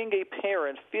being a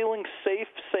parent, feeling safe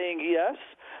saying yes,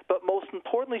 but most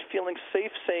importantly, feeling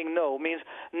safe saying no. Means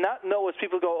not no as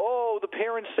people go, oh, the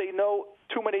parents say no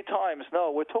too many times.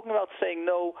 No, we're talking about saying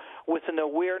no with an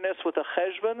awareness, with a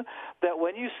cheshbon, that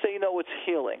when you say no, it's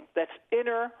healing. That's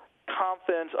inner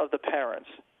confidence of the parents.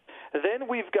 Then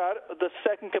we've got the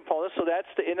second component, so that's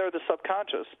the inner, the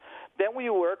subconscious. Then we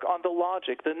work on the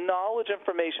logic, the knowledge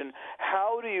information.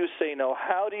 How do you say no?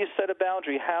 How do you set a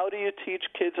boundary? How do you teach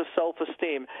kids a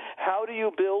self-esteem? How do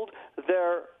you build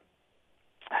their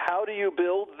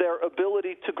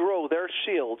ability to grow, their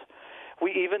shield? We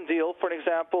even deal, for an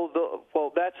example,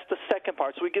 that's the second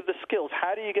part. So we give the skills.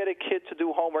 How do you get a kid to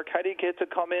do homework? How do you get to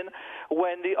come in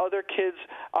when the other kids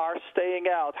are staying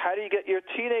out? How do you get your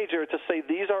teenager to say,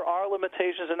 these are our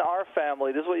limitations in our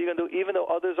family. This is what you're going to do, even though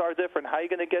others are different. How are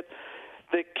you going to get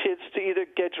the kids to either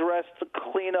get dressed,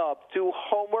 clean up, do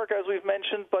homework, as we've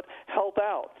mentioned, but help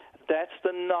out? That's the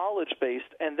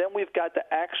knowledge-based. And then we've got the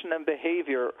action and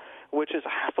behavior, which is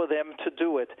for them to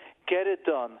do it. Get it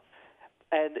done.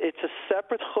 And it's a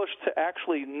separate chush to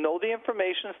actually know the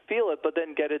information, feel it, but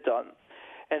then get it done.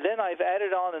 And then I've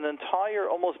added on an entire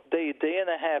almost day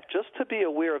and a half just to be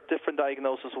aware of different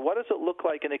diagnoses. What does it look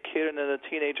like in a kid and in a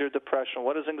teenager depression?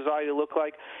 What does anxiety look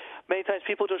like? Many times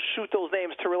people just shoot those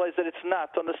names to realize that it's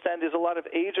not, to understand there's a lot of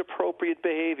age-appropriate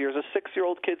behaviors. A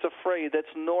 6-year-old kid's afraid. That's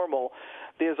normal.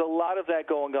 There's a lot of that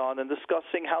going on, and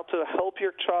discussing how to help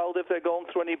your child if they're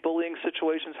going through any bullying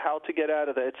situations, how to get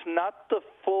out of it. It's not the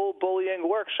full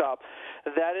bullying workshop.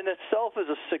 That in itself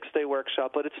is a 6-day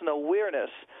workshop, but it's an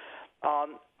awareness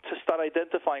to start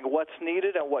identifying what's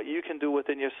needed and what you can do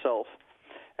within yourself.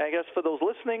 And I guess for those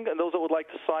listening and those that would like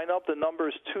to sign up, the number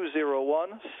is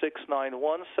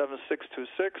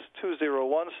 201-691-7626,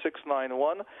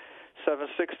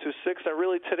 201-691-7626. And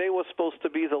really today was supposed to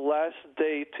be the last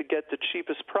day to get the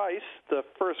cheapest price, the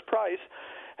first price.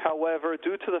 However,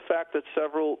 due to the fact that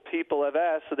several people have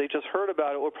asked, so they just heard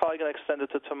about it, we're probably going to extend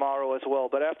it to tomorrow as well.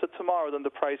 But after tomorrow, then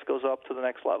the price goes up to the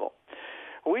next level.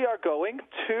 We are going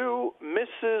to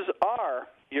Mrs. R.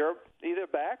 You're either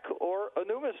back or a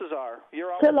new Mrs. R.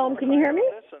 You're on. Shalom, can you hear me?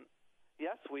 Listen.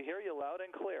 Yes, we hear you loud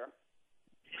and clear.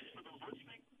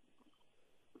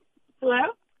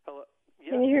 Hello? Hello.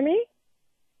 Yes. Can you hear me?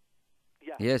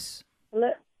 Yes.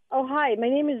 Hello? Oh, hi. My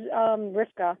name is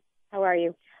Rivka. How are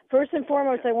you? First and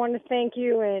foremost, I want to thank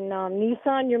you. And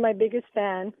Nissan, you're my biggest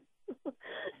fan.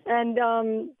 And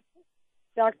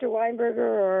Dr. Weinberger,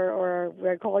 or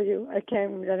I call you, I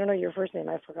don't know your first name,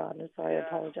 I've forgotten, so I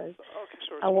apologize. Okay,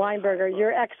 sure. Weinberger,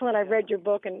 you're excellent. I've read your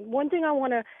book, and one thing I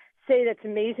want to say that's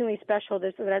amazingly special,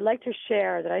 that I'd like to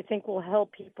share, that I think will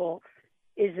help people,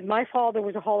 is my father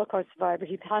was a Holocaust survivor.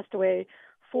 He passed away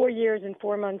 4 years and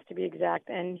 4 months to be exact,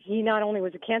 and he not only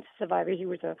was a cancer survivor, he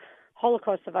was a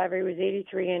Holocaust survivor. He was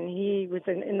 83, and he was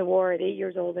in the war at 8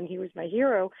 years old, and he was my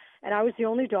hero, and I was the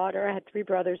only daughter. I had 3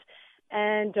 brothers.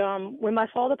 And when my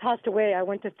father passed away, I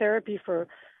went to therapy for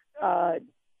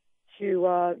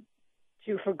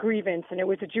grievance, and it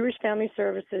was the Jewish Family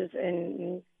Services in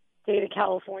the state of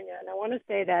California. And I want to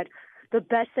say that the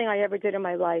best thing I ever did in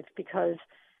my life, because,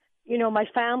 you know, my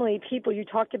family, people, you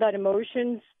talked about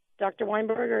emotions, Dr.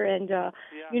 Weinberger, and,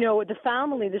 you know, the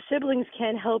family, the siblings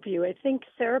can help you. I think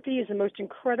therapy is the most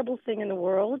incredible thing in the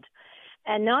world.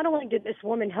 And not only did this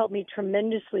woman help me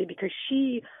tremendously, because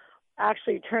she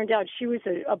actually turned out she was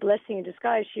a blessing in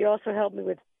disguise. She also helped me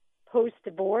with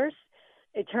post-divorce.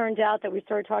 It turned out that we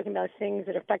started talking about things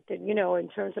that affected, you know, in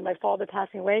terms of my father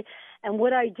passing away. And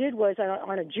what I did was,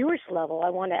 on a Jewish level,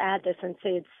 I want to add this and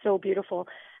say it's so beautiful,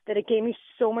 that it gave me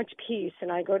so much peace.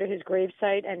 And I go to his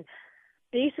gravesite, and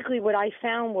basically what I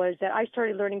found was that I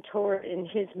started learning Torah in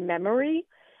his memory,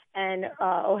 and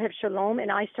Ohev Shalom,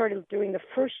 and I started doing the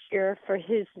first year for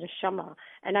his neshama,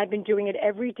 and I've been doing it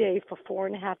every day for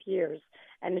 4.5 years,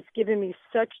 and it's given me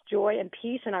such joy and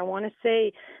peace. And I want to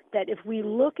say that if we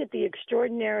look at the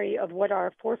extraordinary of what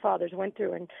our forefathers went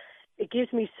through, and it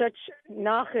gives me such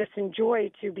nachas and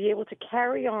joy to be able to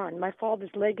carry on my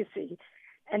father's legacy,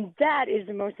 and that is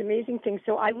the most amazing thing.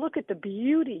 So I look at the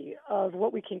beauty of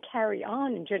what we can carry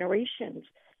on in generations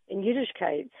in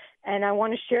Yiddishkeit. And I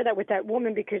want to share that with that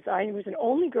woman because I was an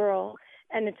only girl,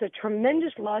 and it's a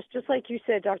tremendous loss. Just like you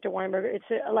said, Dr. Weinberger, it's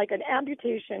like an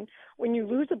amputation when you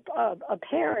lose a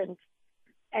parent.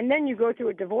 And then you go through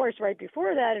a divorce right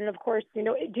before that. And, of course,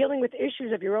 dealing with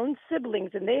issues of your own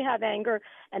siblings, and they have anger,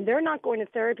 and they're not going to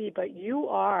therapy, but you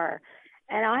are.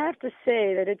 And I have to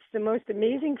say that it's the most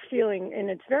amazing feeling, and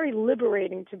it's very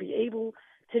liberating to be able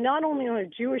to not only on a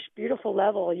Jewish beautiful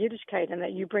level, Yiddishkeit, and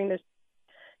that you bring this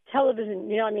television,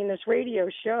 this radio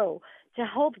show to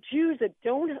help Jews that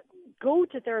don't go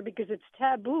to therapy because it's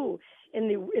taboo in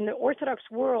the Orthodox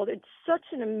world. It's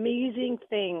such an amazing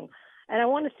thing. And I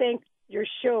want to thank your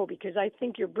show because I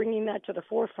think you're bringing that to the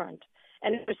forefront.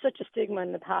 And it was such a stigma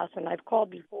in the past, and I've called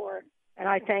before, and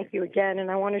I thank you again.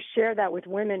 And I want to share that with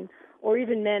women or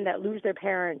even men that lose their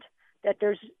parent, that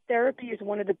therapy is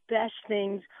one of the best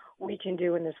things we can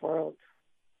do in this world.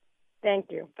 Thank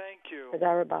you. Thank you.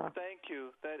 Thank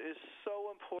you. That is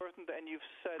so important, and you've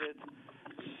said it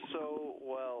so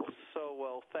well.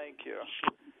 Thank you.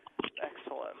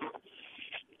 Excellent.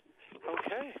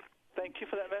 Okay. Thank you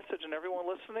for that message, and everyone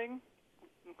listening.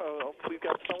 We've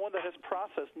got someone that has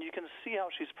processed, and you can see how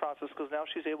she's processed because now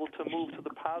she's able to move to the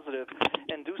positive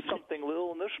and do something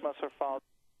little nishmas her father,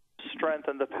 strength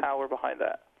and the power behind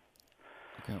that.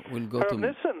 Okay, we'll go to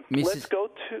Let's go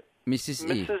to Mrs.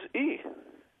 E. Mrs. E.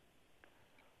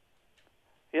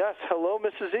 Yes, hello,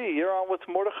 Mrs. E. You're on with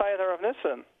Mordechai and Rav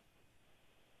Nissen.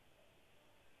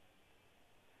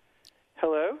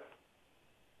 Hello?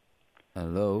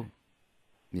 Hello,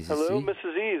 Mrs. Hello, E.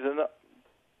 Mrs. E.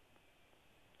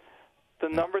 The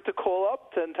number to call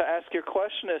up and to ask your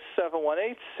question is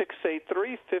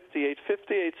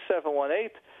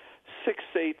 718-683-5858,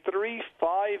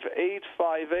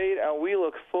 718-683-5858, and we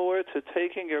look forward to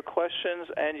taking your questions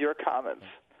and your comments.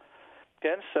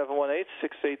 Again,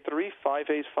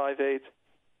 718-683-5858.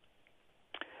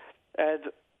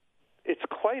 And it's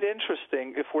quite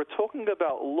interesting. If we're talking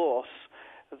about loss,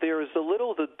 there is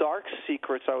the dark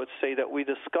secrets, I would say, that we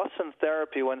discuss in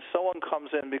therapy when someone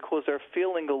comes in because they're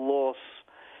feeling a loss,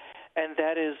 and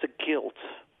that is the guilt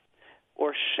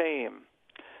or shame.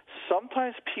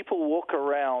 Sometimes people walk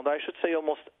around, I should say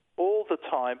almost all the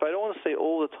time, but I don't want to say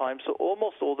all the time, so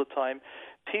almost all the time,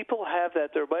 people have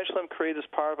that. Their Rebbe Shalom created this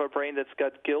part of our brain that's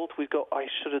got guilt. We go, I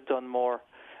should have done more.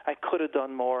 I could have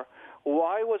done more.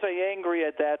 Why was I angry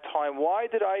at that time? Why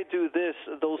did I do this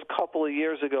those couple of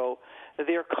years ago?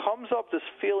 There comes up this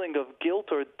feeling of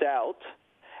guilt or doubt,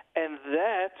 and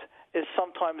that is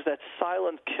sometimes that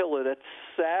silent killer that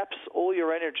zaps all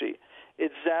your energy.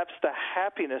 It zaps the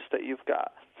happiness that you've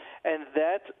got. And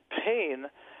that pain,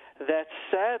 that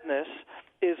sadness,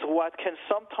 is what can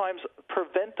sometimes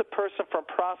prevent the person from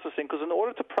processing. Because in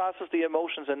order to process the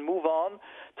emotions and move on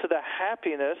to the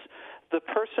happiness, the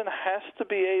person has to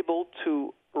be able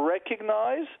to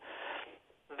recognize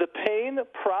the pain,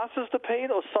 process the pain,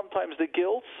 or sometimes the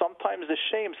guilt, sometimes the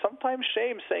shame. Sometimes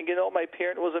shame, saying, my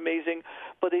parent was amazing,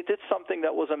 but they did something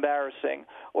that was embarrassing.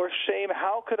 Or shame,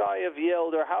 how could I have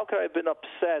yelled, or how could I have been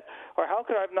upset, or how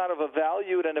could I not have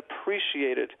valued and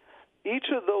appreciated?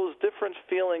 Each of those different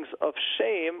feelings of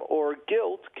shame or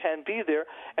guilt can be there,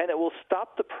 and it will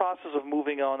stop the process of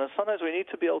moving on. And sometimes we need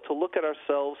to be able to look at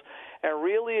ourselves and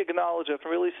really acknowledge it,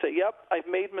 and really say, yep, I've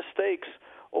made mistakes,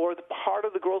 or the part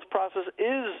of the growth process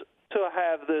is to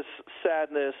have this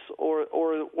sadness or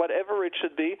whatever it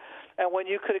should be. And when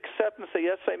you could accept and say,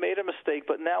 yes, I made a mistake,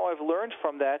 but now I've learned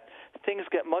from that, things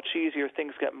get much easier,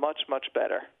 things get much, much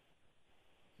better.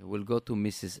 We'll go to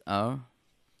Mrs. R.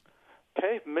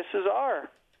 Okay, Mrs. R.,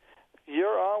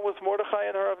 you're on with Mordechai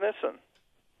and Rav Nissen.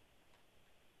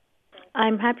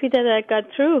 I'm happy that I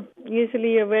got through.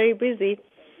 Usually you're very busy.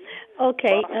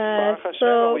 Okay,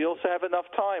 so we also have enough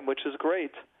time, which is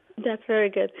great. That's very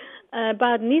good.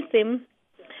 About Nissim,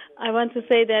 I want to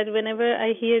say that whenever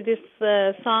I hear this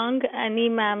song, Ani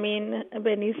Mamin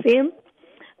Benissim,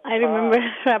 I remember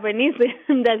Rabbi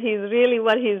Nissim, that he's really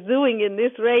what he's doing in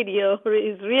this radio.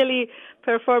 He's really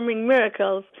performing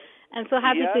miracles. And so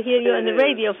happy to hear you on the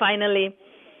radio finally.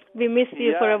 We missed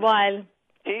you for a while.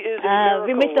 He is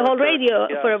we missed the whole radio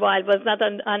for a while, but not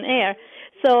on air.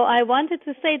 So I wanted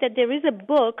to say that there is a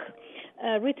book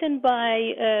written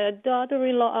by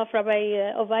daughter-in-law of Rabbi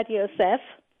Ovadia Yosef.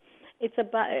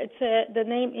 The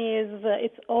name is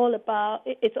It's All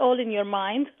in Your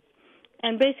Mind,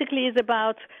 and basically is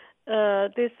about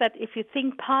this, that if you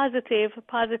think positive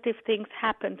things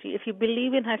happen to you. If you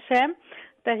believe in Hashem,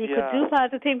 that he could do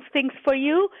positive things for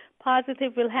you,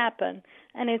 positive will happen.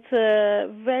 And it's a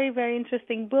very, very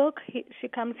interesting book. She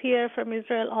comes here from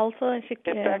Israel also, and she.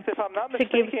 In fact, if I'm not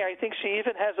mistaken, I think she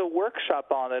even has a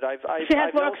workshop on it. She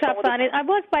has workshops on it. I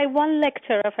was by one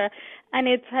lecture of her, and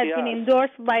it has been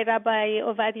endorsed by Rabbi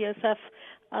Ovad Yosef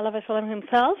Alav Shalom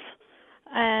himself,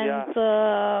 and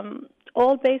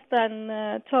all based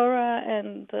on Torah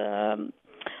and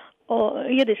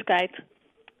Yiddishkeit.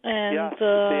 And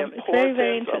the it's very,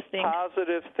 very interesting. Of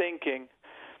positive thinking.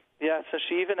 Yes, and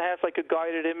she even has like a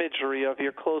guided imagery of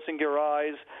you're closing your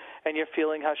eyes and you're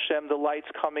feeling Hashem, the light's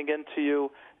coming into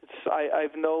you. I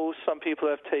know some people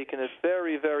have taken it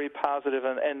very, very positive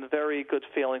and very good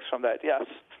feelings from that, yes.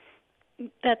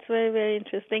 That's very, very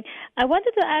interesting. I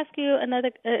wanted to ask you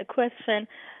another question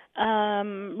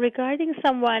regarding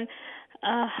someone.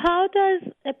 How does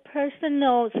a person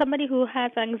know, somebody who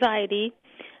has anxiety,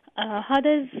 how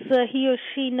does he or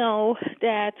she know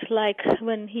that, like,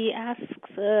 when he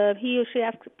or she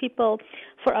asks people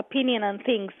for opinion on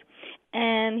things,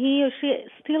 and he or she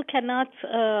still cannot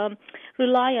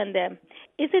rely on them?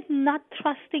 Is it not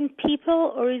trusting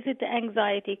people, or is it the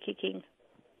anxiety kicking?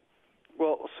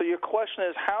 Well, so your question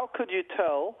is, how could you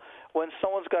tell when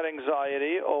someone's got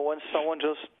anxiety or when someone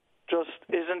just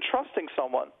isn't trusting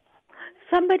someone?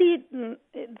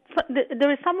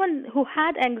 There is someone who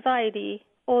had anxiety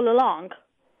all along,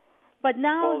 but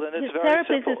now his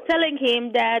therapist is telling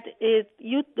him that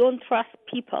you don't trust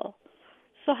people.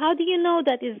 So how do you know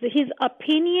that is his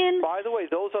opinion? By the way,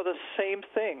 those are the same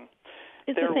thing.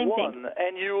 They're the same one, thing.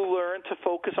 And you learn to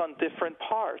focus on different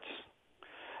parts.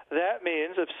 That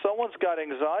means if someone's got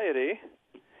anxiety,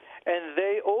 and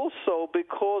they also,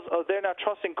 because they're not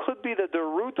trusting, could be that the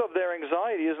root of their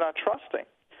anxiety is not trusting.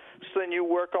 So then you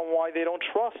work on why they don't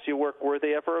trust. You work, were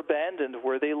they ever abandoned?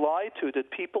 Were they lied to? Did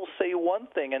people say one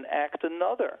thing and act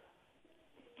another?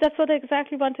 That's what I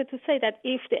exactly wanted to say, that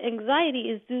if the anxiety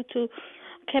is due to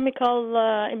chemical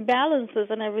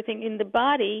imbalances and everything in the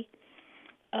body,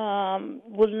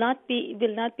 will not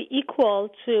be equal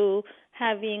to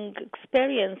having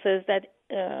experiences that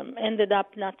ended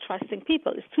up not trusting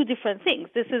people. It's two different things.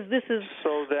 This is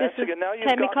so that's this is again, now you've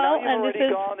chemical, already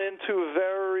gone into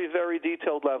very, very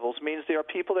detailed levels. Means there are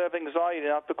people that have anxiety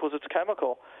not because it's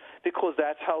chemical, because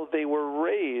that's how they were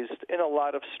raised in a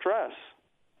lot of stress.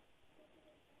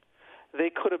 They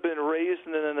could have been raised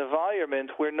in an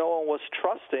environment where no one was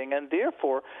trusting, and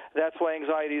therefore that's why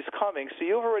anxiety is coming. So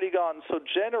you've already gone. So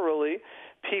generally,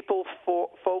 people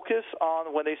focus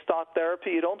on, when they start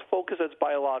therapy, you don't focus as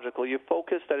biological. You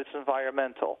focus that it's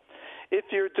environmental.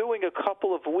 If you're doing a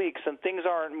couple of weeks and things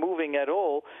aren't moving at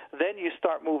all, then you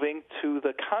start moving to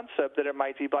the concept that it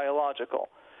might be biological.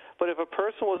 But if a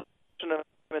person was in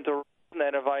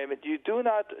that environment, you do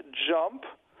not jump.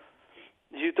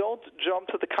 You don't jump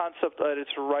to the concept that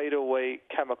it's right away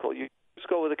chemical. You just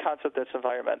go with the concept that's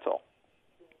environmental.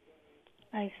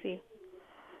 I see.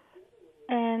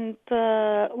 And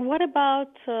what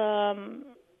about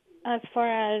as far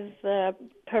as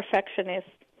perfectionist?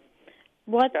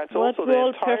 What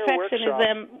role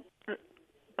perfectionism?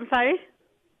 I'm sorry?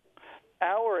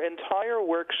 Our entire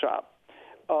workshop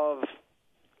of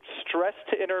stress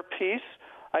to inner peace,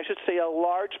 I should say a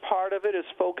large part of it is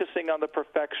focusing on the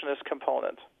perfectionist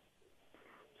component.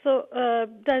 So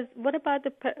what about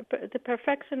the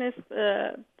perfectionist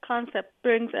concept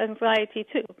brings anxiety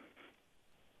too?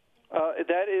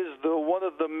 That is one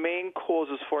of the main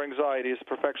causes for anxiety is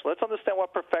perfection. Let's understand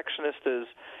what perfectionist is.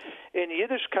 In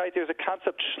Yiddishkeit, there's a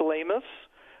concept shleimus,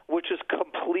 which is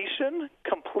completion.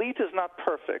 Complete is not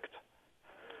perfect.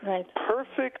 Right.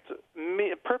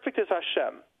 Perfect is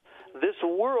Hashem. This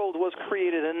world was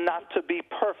created not to be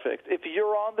perfect. If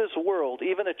you're on this world,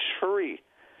 even a tree,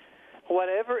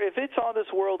 whatever, if it's on this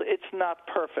world, it's not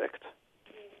perfect.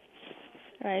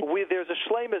 Right. There's a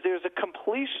shleimus, there's a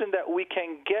completion that we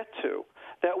can get to,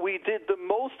 that we did the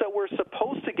most that we're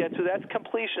supposed to get to. That's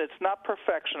completion. It's not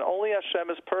perfection. Only Hashem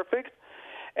is perfect,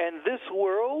 and this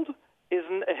world is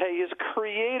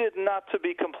created not to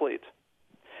be complete.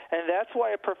 And that's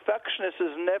why a perfectionist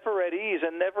is never at ease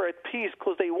and never at peace,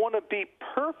 because they want to be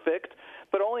perfect,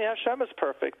 but only Hashem is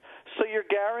perfect. So you're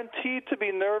guaranteed to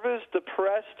be nervous,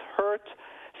 depressed, hurt,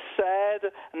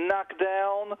 sad, knocked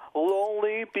down,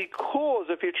 lonely, because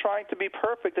if you're trying to be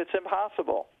perfect, it's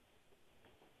impossible.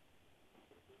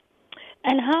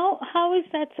 And how is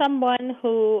that someone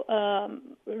who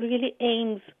really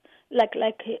aims, like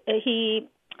he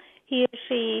or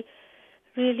she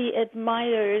really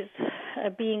admires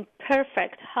being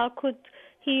perfect? How could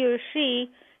he or she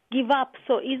give up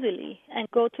so easily and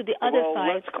go to the other side?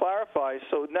 Well, let's clarify.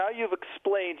 So now you've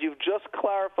just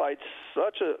clarified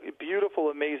such a beautiful,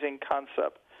 amazing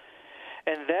concept.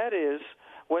 And that is,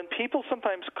 when people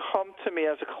sometimes come to me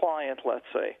as a client, let's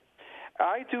say,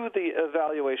 I do the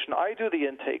evaluation, I do the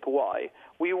intake. Why?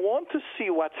 We want to see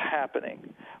what's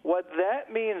happening. What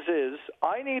that means is,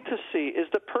 I need to see, is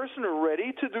the person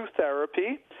ready to do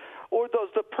therapy? Or does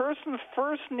the person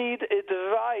first need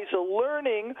advice,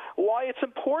 learning why it's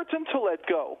important to let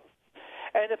go?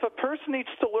 And if a person needs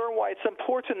to learn why it's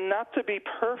important not to be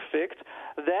perfect,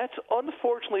 that's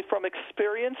unfortunately from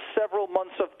experience several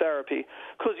months of therapy.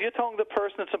 Because you're telling the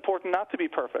person it's important not to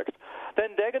be perfect.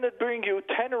 Then they're going to bring you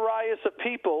 10 riots of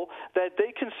people that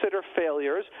they consider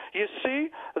failures. You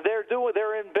see, they're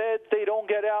in bed, they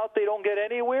don't get out, they don't get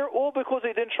anywhere, all because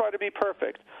they didn't try to be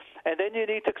perfect. And then you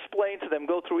need to explain to them,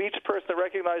 go through each person to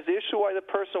recognize the issue why the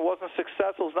person wasn't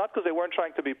successful is not because they weren't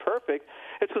trying to be perfect,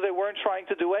 it's because they weren't trying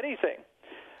to do anything.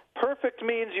 Perfect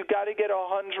means you got to get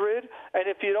 100, and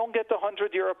if you don't get the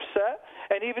 100, you're upset.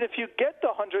 And even if you get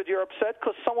the 100, you're upset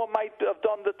because someone might have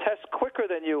done the test quicker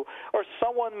than you, or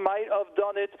someone might have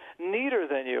done it neater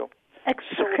than you.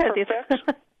 Extra credit.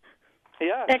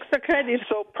 Yeah. Extra credit.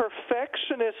 So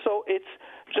perfectionist, so it's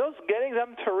just getting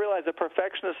them to realize that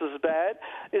perfectionist is bad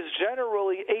is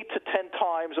generally 8 to 10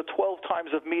 times or 12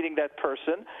 times of meeting that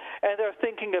person, and they're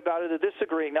thinking about it or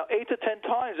disagreeing. Now, 8 to 10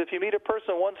 times, if you meet a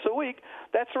person once a week,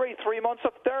 that's already 3 months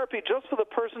of therapy just for the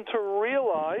person to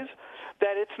realize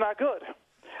that it's not good.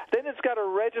 Then it's got to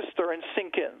register and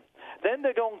sink in. Then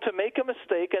they're going to make a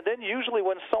mistake, and then usually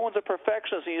when someone's a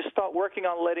perfectionist and you start working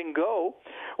on letting go,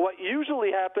 what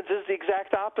usually happens is the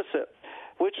exact opposite,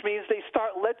 which means they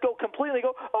let go completely,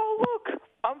 go, oh, look,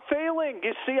 I'm failing.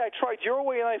 You see, I tried your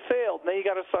way and I failed. Now you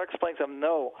got to start explaining to them,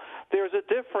 no, there's a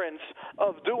difference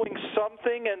of doing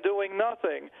something and doing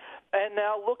nothing. And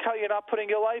now look how you're not putting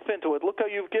your life into it. Look how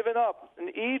you've given up. And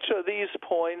each of these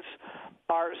points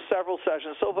are several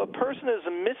sessions. So if a person is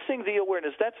missing the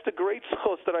awareness, that's the great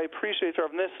source that I appreciate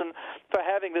Rav Nissen for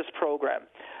having this program.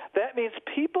 That means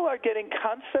people are getting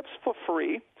concepts for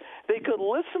free. They could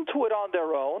listen to it on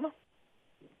their own,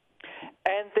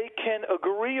 and they can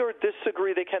agree or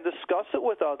disagree. They can discuss it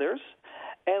with others.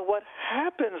 And what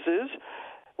happens is,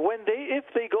 if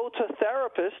they go to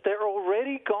therapists, they're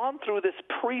already gone through this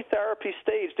pre-therapy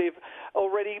stage. They've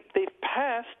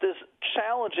passed this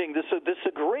challenging, this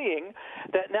disagreeing,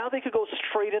 that now they could go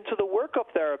straight into the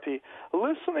workup therapy.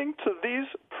 Listening to these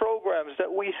programs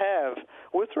that we have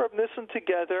with Reb Nissen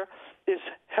together is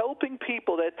helping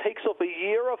people. That takes off a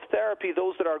year of therapy,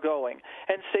 those that are going,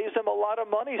 and saves them a lot of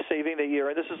money saving the year.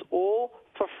 And this is all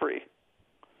for free.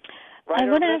 Right, I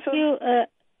want to ask you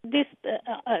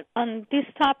on this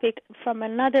topic from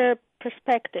another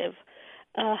perspective.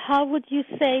 How would you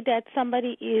say that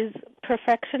somebody is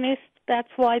perfectionist, that's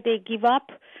why they give up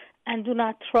and do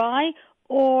not try,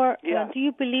 or do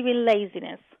you believe in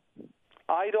laziness?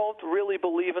 I don't really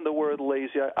believe in the word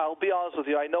lazy. I'll be honest with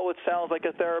you. I know it sounds like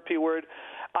a therapy word.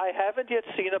 I haven't yet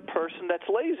seen a person that's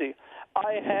lazy.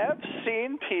 I have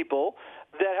seen people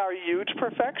that are huge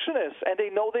perfectionists, and they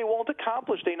know they won't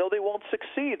accomplish. They know they won't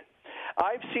succeed.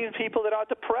 I've seen people that are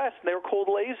depressed, and they're called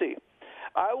lazy.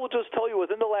 I will just tell you,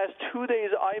 within the last 2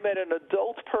 days, I met an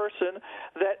adult person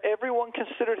that everyone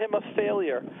considered him a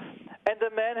failure. And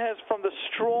the man has from the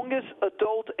strongest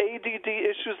adult ADD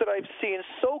issues that I've seen,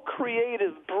 so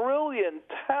creative, brilliant,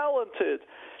 talented,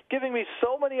 giving me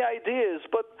so many ideas,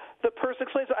 but the person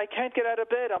explains, I can't get out of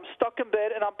bed, I'm stuck in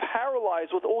bed, and I'm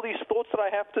paralyzed with all these thoughts that I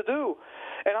have to do.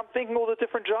 And I'm thinking all the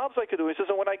different jobs I could do. He says,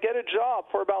 and when I get a job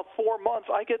for about 4 months,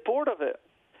 I get bored of it.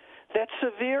 That's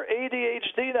severe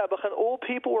ADHD now, and all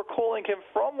people were calling him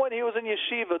from when he was in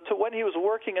yeshiva to when he was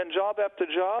working on job after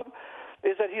job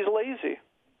is that he's lazy.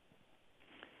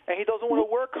 And he doesn't want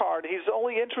to work hard. He's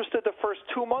only interested the first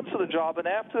 2 months of the job, and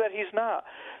after that he's not.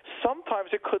 Sometimes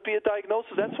it could be a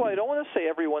diagnosis. That's why I don't want to say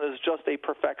everyone is just a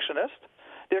perfectionist.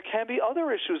 There can be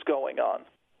other issues going on.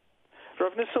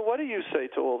 Rav Nissen, what do you say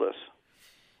to all this?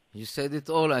 You said it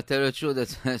all. I tell you the truth,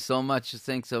 that so much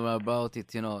things about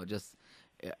it, just...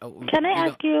 Can I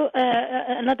ask you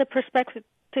another perspective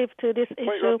to this issue?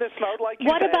 Wait, Rav Nissen, I would like you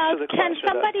what to about, answer the can question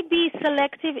somebody be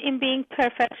selective in being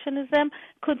perfectionism?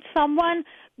 Could someone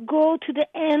go to the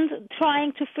end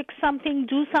trying to fix something,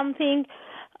 do something,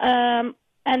 and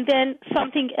then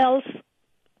something else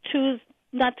choose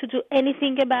not to do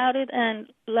anything about it and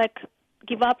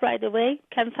give up right away?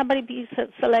 Can somebody be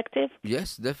selective?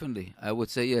 Yes, definitely. I would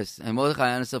say yes. And Mordechai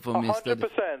answer for me.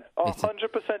 100%.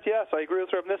 100% yes. I agree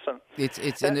with Reb Nissen. That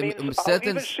means I'll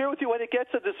even share with you when it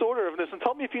gets a disorder of Nissen.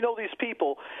 Tell me if you know these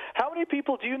people. How many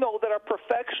people do you know that are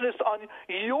perfectionists on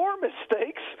your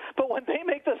mistakes, but when they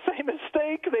make the same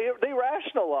mistake, they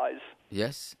rationalize?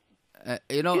 Yes.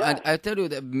 And I tell you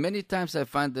that many times I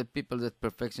find that people that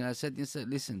perfection. I said,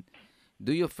 listen,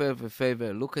 do your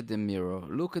favor. Look at the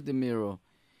mirror.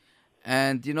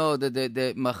 And the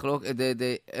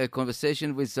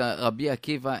conversation with Rabbi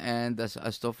Akiva and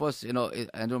Astofos,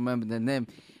 I don't remember the name.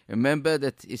 Remember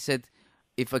that he said,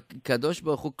 if a Kadosh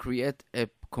Baruch Hu create a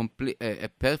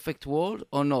perfect world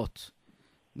or not.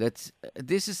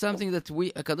 This is something that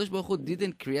Kadosh Baruch Hu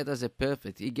didn't create as a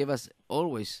perfect. He gave us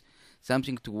always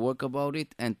something to work about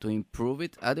it and to improve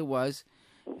it. Otherwise,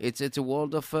 it's a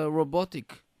world of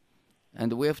robotic,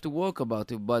 and we have to work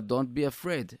about it. But don't be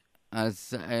afraid.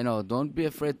 Don't be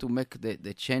afraid to make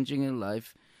the changing in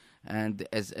life. And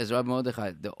as Rabbi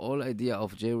Mordechai, the whole idea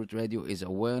of JRoot Radio is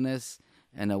awareness,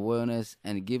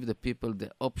 and give the people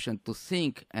the option to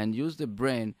think and use the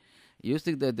brain, use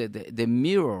the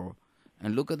mirror,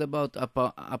 and look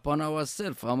upon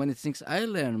ourselves. How many things I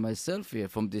learned myself here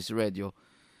from this radio,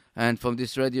 and from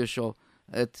this radio show.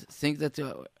 Think that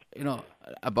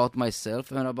about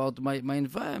myself and about my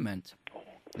environment.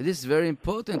 It is very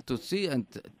important to see and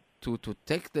to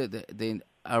take the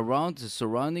around the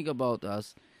surrounding about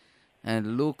us,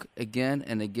 and look again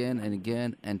and again and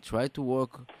again, and try to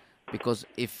work. Because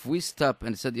if we stop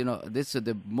and said, this is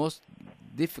the most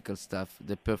difficult stuff,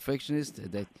 the perfectionists,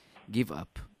 they give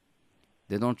up.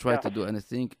 They don't try to do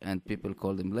anything, and people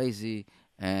call them lazy,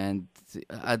 and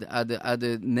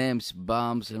other names,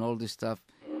 bombs, and all this stuff.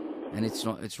 And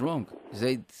it's wrong.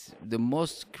 The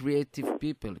most creative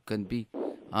people can be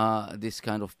this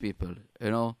kind of people,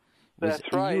 with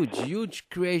That's huge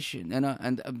creation,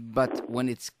 but when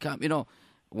it's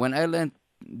when I learned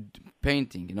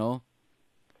painting,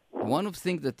 one of the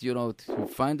things that to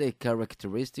find a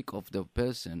characteristic of the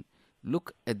person,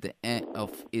 look at the end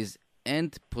of his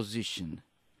end position.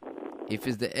 If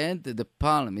it's the end, the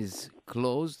palm is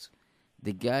closed,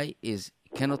 the guy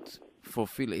cannot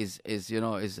fulfill his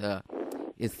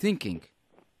thinking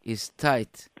is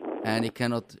tight, and he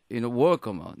cannot work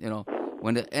on.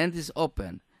 When the end is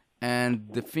open and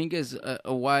the fingers are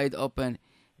wide open,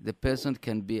 the person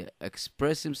can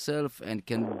express himself and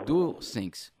can do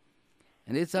things.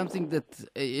 And it's something that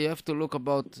you have to look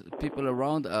about people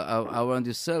around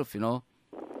yourself,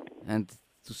 and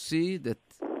to see that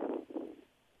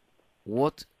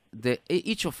what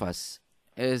each of us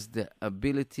has the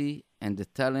ability and the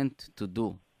talent to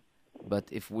do. But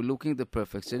if we're looking at the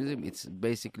perfectionism, it's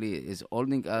basically is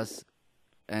holding us,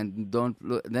 and don't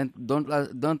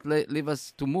leave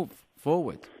us to move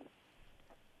forward.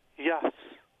 Yes.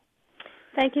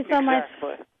 Thank you so much,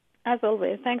 as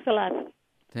always. Thanks a lot.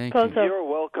 Thank you. You're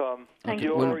welcome. Thank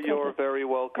you. You're very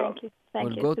welcome.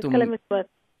 Thank you. We'll go to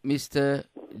Mr.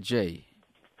 J.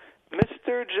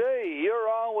 Mr. J, you're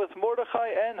on with Mordechai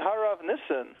and Harav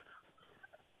Nissen.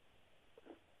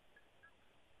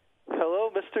 Hello,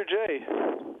 Mr. J.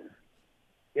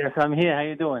 Yes, I'm here. How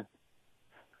you doing?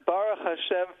 Baruch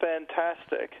Hashem,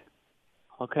 fantastic.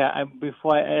 Okay,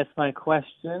 before I ask my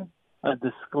question, a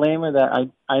disclaimer that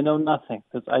I know nothing,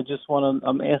 because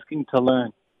I'm asking to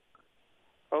learn.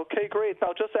 Okay, great.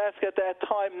 Now just ask at that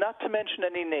time not to mention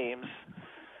any names.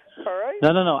 All right?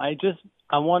 No.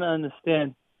 I want to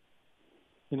understand,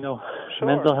 Sure.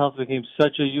 Mental health became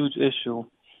such a huge issue,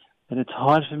 and it's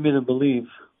hard for me to believe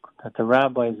that the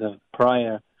rabbis of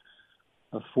prior,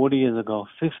 of 40 years ago,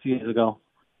 50 years ago,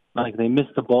 they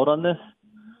missed the boat on this.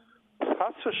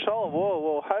 Chas v'shalom.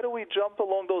 Whoa. How do we jump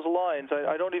along those lines?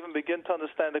 I don't even begin to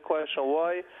understand the question.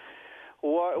 Why?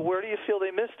 Where do you feel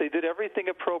they missed? They did everything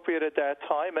appropriate at that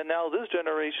time, and now this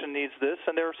generation needs this,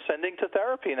 and they're sending to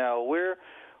therapy now. Where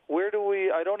do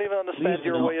we? I don't even understand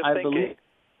your way of thinking.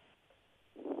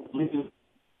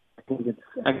 I think it's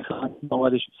excellent.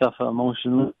 Nobody should suffer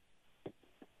emotionally.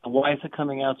 Why is it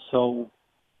coming out so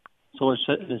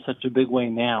in such a big way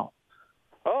now?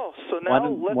 Oh, so now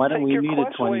let's take your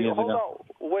question. Wait, hold ago?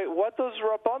 on. Wait, what does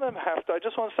Rabbanim have to? I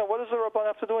just want to understand, what does the Rabbanim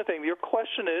have to do with anything? Your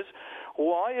question is,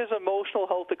 why is emotional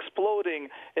health exploding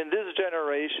in this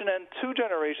generation, and 2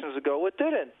 generations ago it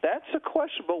didn't? That's a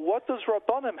question, but what does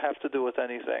Rabbanim have to do with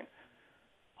anything?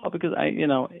 Oh, because I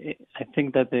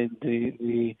think that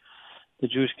the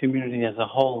Jewish community as a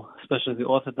whole, especially the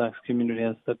Orthodox community,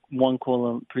 as the one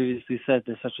caller previously said,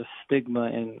 there's such a stigma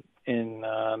in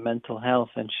mental health,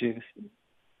 and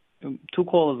 2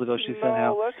 callers ago she said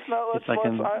how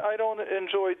I don't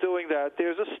enjoy doing that.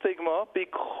 There's a stigma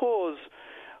because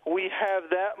we have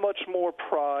that much more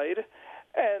pride,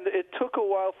 and it took a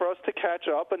while for us to catch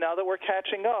up, and now that we're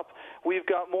catching up, we've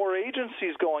got more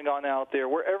agencies going on out there.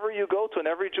 Wherever you go to, in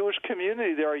every Jewish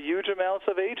community, there are huge amounts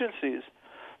of agencies.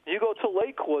 You go to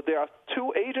Lakewood, there are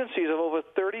 2 agencies of over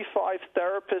 35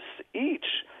 therapists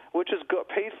each, which is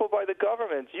paid for by the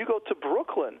government. You go to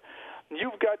Brooklyn,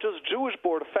 you've got just Jewish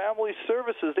Board of Family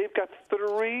Services. They've got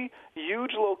 3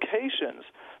 huge locations.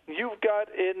 You've got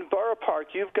in Borough Park,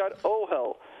 you've got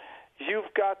Ohel.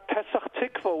 You've got Pesach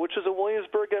Tikva, which is in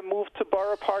Williamsburg and moved to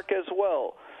Borough Park as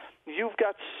well. You've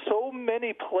got so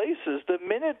many places. The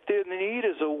minute the need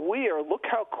is aware, look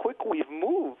how quick we've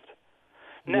moved.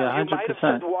 Now, you might have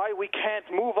said why we can't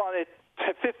move on it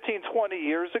 15, 20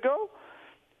 years ago.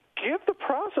 Give the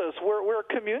process. We're a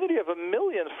community of 1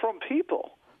 million from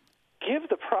people. Give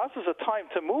the process a time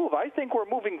to move. I think we're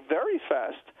moving very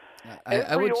fast.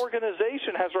 Every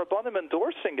organization has Rabbanim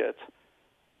endorsing it.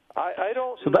 I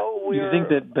don't know where. Do you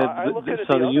think that I look at it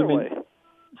the other way.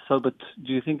 But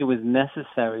do you think it was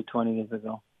necessary 20 years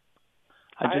ago?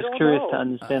 I'm just curious to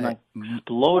understand,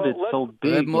 exploded so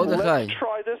big. Mordechai, let's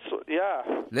try this.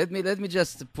 Yeah. Let me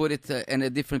just put it in a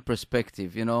different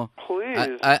perspective.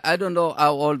 Please. I don't know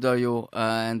how old are you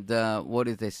and what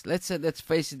it is. Let's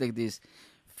face it like this: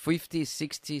 50,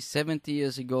 60, 70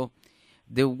 years ago,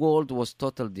 the world was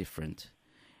totally different.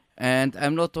 And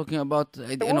I'm not talking about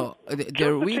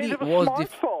there really was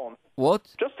smartphone. What?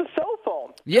 Just a cell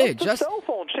phone. Yeah, just a cell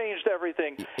phone changed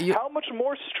everything. How much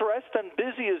more stressed and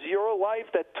busy is your life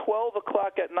that 12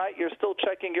 o'clock at night you're still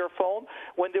checking your phone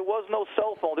when there was no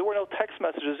cell phone, there were no text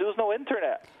messages, there was no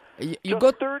internet?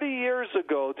 Just 30 years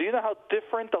ago, do you know how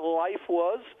different the life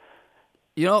was?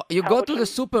 You go to the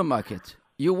supermarket.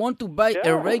 You want to buy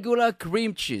a regular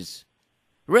cream cheese.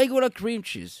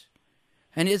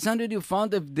 And it's under you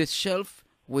found the shelf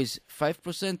with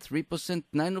 5%, 3%,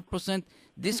 9%.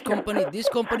 This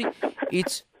company,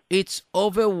 it's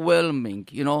overwhelming.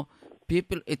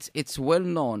 People. It's well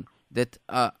known that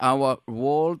our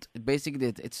world basically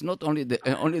it's not only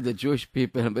the Jewish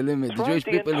people. Believe me, the Jewish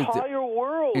people. The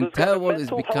entire world has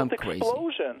become crazy.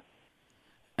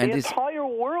 And the entire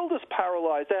world is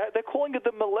paralyzed. They're calling it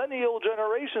the millennial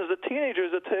generations, the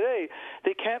teenagers of today.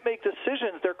 They can't make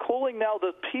decisions. They're calling now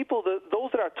the people,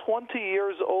 those that are 20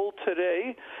 years old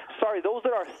today, those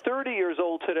that are 30 years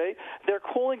old today, they're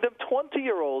calling them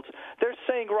 20-year-olds. They're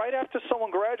saying right after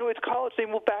someone graduates college, they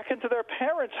move back into their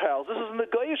parents' house. This is in the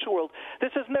Goyish world.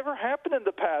 This has never happened in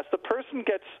the past. The person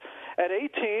gets, at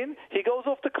 18, he goes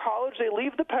off to college, they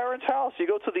leave the parents' house. You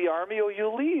go to the army or you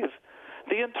leave.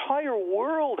 The entire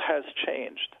world has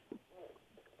changed.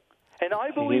 And I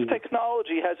believe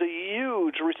technology has a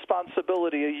huge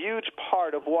responsibility, a huge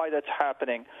part of why that's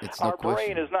happening. Our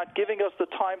brain is not giving us the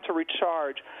time to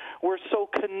recharge. We're so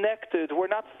connected. We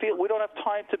don't have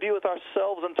time to be with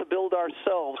ourselves and to build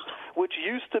ourselves, which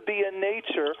used to be in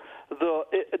nature. The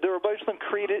Rebbe Shalom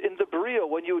created in the Bria.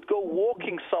 When you would go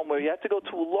walking somewhere, you had to go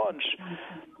to lunch.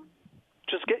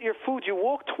 Just get your food. You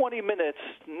walk 20 minutes.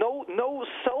 No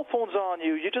cell phones on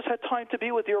you. You just had time to be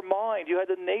with your mind. You had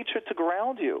the nature to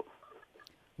ground you.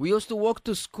 We used to walk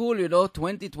to school,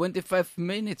 20, 25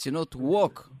 minutes, to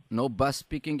walk. No bus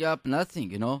picking up,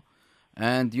 nothing,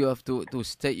 And you have to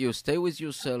stay. You stay with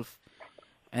yourself,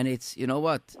 and it's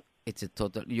what? It's a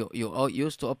total. You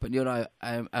used to open.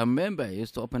 I remember I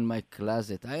used to open my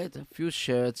closet. I had a few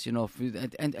shirts,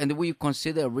 and we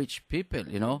consider rich people,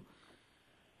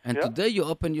 And today you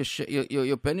open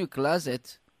you open your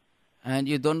closet, and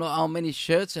you don't know how many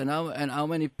shirts and how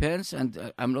many pants.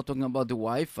 And I'm not talking about the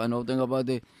wife. I'm not talking about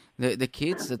the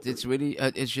kids. That it's really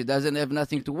she doesn't have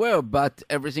nothing to wear, but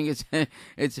everything is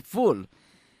it's full.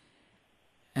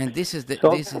 And this is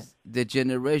the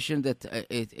generation that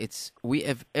it's we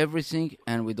have everything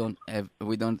and we don't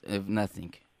have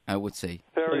nothing. I would say.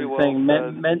 Very well saying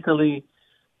mentally,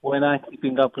 we're not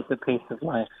keeping up with the pace of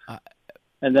life.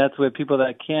 And that's where people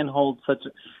that can't hold such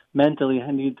mentally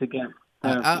need to get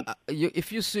therapy.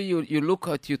 If you see, you look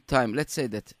at your time. Let's say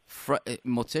that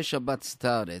Motzei Shabbat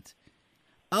started.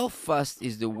 How fast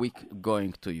is the week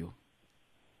going to you?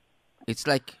 It's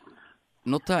like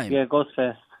no time. Yeah, it goes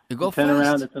fast. It goes fast. Turn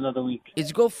around, it's another week.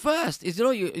 It goes fast. It's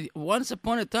once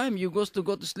upon a time you go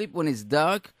to sleep when it's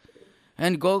dark,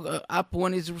 and go up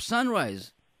when it's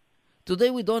sunrise.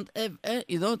 Today we don't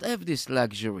have this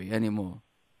luxury anymore.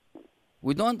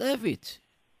 We don't have it,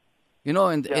 and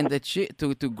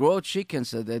to grow chickens,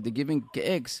 they're giving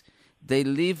eggs. They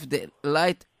leave the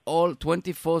light all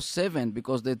 24/7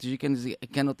 because the chickens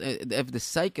cannot have the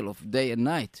cycle of day and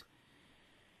night.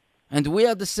 And we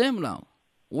are the same now.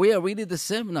 We are really the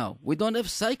same now. We don't have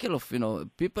cycle of,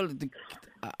 people,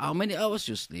 how many hours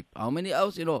you sleep, how many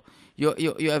hours,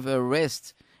 you have a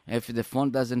rest if the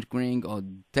phone doesn't ring or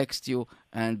text you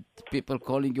and people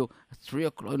calling you at 3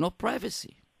 o'clock, no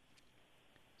privacy.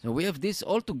 So we have this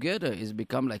all together. It's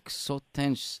become like so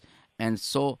tense and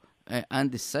so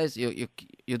undecisive.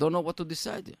 You don't know what to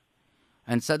decide.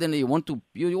 And suddenly you want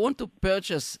to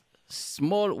purchase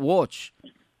small watch,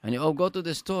 and you all go to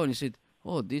the store and you say,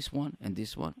 oh, this one and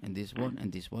this one and this one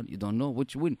and this one. You don't know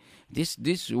which one. This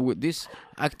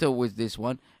actor with this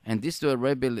one, and this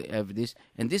rebel have this,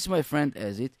 and this my friend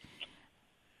has it.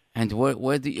 And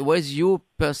where's your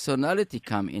personality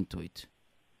come into it?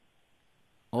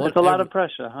 There's a lot of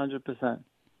pressure, 100%.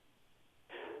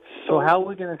 So how are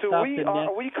we going to stop the next?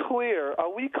 Are we clear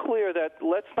that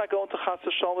let's not go into Chas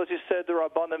V'Shalom, as you said, the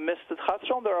Rabbanim missed it. Chas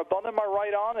V'Shalom, the Rabbanim are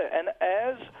right on it. And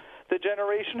as the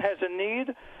generation has a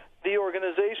need, the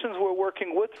organizations we're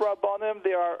working with Rabbanim,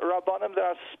 they are Rabbanim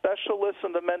that are specialists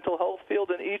in the mental health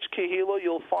field. In each Kehillah,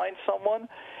 you'll find someone.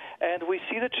 And we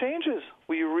see the changes.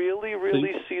 We really,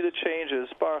 really see the changes,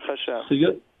 Baruch Hashem. So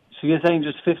you're saying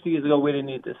just 50 years ago we didn't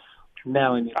need this.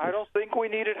 Now we need this. I don't think we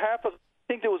needed half of it.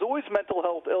 I think there was always mental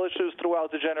health issues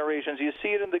throughout the generations. You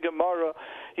see it in the Gemara.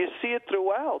 You see it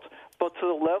throughout. But to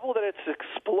the level that it's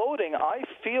exploding, I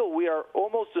feel we are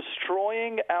almost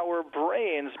destroying our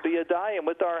brains, biyadayim,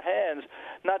 with our hands,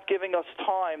 not giving us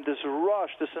time, this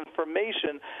rush, this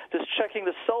information, this checking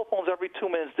the cell phones every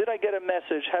 2 minutes. Did I get a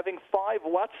message? Having 5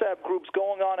 WhatsApp groups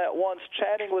going on at once,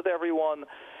 chatting with everyone.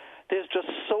 There's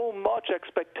just so much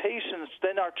expectations.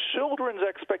 Then our children's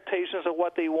expectations of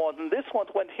what they want. And this one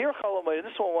went here, Chalamay, and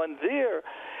this one went there,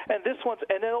 and this one,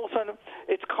 and then all of a sudden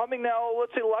it's coming now.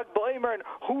 Let's say Lag B'Omer, and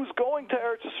who's going to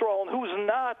Eretz Yisrael and who's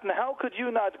not, and how could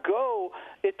you not go?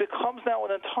 It becomes now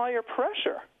an entire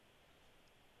pressure.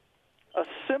 A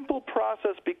simple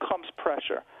process becomes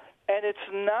pressure, and it's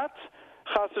not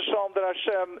Chas V'Shalom that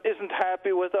Hashem isn't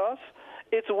happy with us.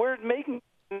 It's we're making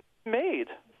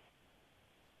made.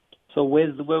 So how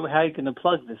are you going to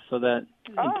plug this so that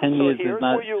in 10 years there's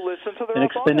not an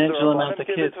exponential amount of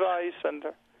kids?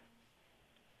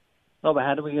 No, but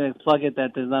how are we going to plug it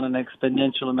that there's not an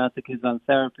exponential amount of kids on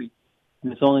therapy?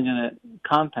 And it's only going to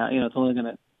compound, it's only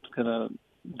going to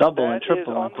double and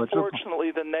triple and quadruple. That is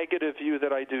unfortunately the negative view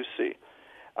that I do see.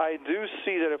 I do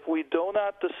see that if we do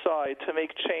not decide to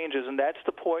make changes, and that's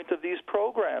the point of these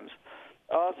programs,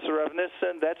 us, Rev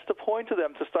Nissen, that's the point of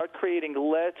them, to start creating,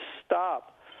 let's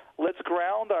stop. Let's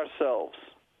ground ourselves.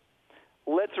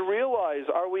 Let's realize,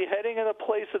 are we heading in a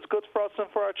place that's good for us and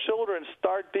for our children?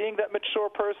 Start being that mature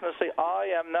person and say, I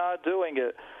am not doing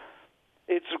it.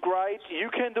 It's great. You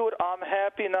can do it. I'm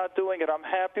happy not doing it. I'm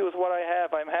happy with what I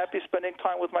have. I'm happy spending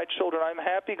time with my children. I'm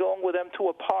happy going with them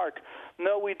to a park.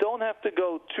 No, we don't have to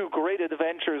go to great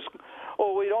adventures,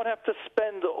 or we don't have to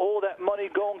spend all that money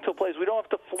going to a place. We don't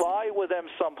have to fly with them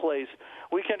someplace.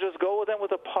 We can just go with them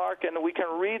with a park, and we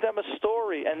can read them a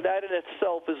story, and that in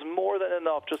itself is more than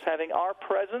enough. Just having our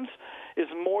presence is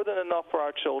more than enough for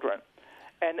our children.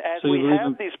 And as we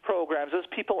have these programs, as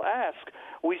people ask,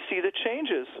 we see the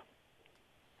changes.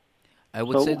 I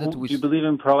would say that do you believe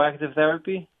in proactive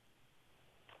therapy?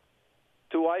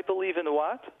 Do I believe in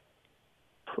what?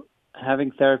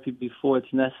 Having therapy before it's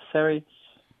necessary?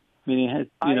 Meaning,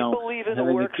 I believe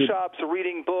in workshops,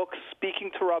 reading books,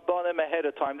 speaking to Rabbanim ahead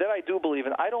of time. That I do believe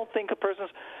in. I don't think a person's...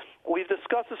 We've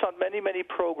discussed this on many, many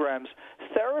programs.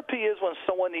 Therapy is when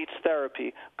someone needs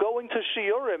therapy. Going to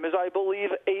shiurim is, I believe,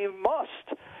 a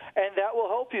must. And that will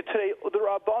help you today. The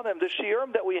Rabbanim, the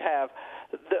shiurim that we have,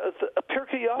 the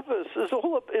Pirkei Avos is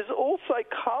all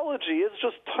psychology. It's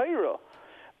just Torah.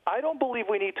 I don't believe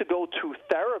we need to go to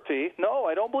therapy. No,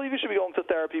 I don't believe you should be going to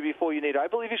therapy before you need it. I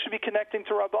believe you should be connecting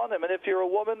to Rabbanim. And if you're a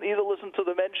woman, either listen to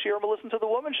the men's shiurim or listen to the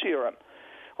women's shiurim.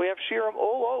 We have shiurim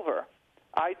all over.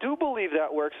 I do believe that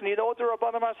works. And you know what the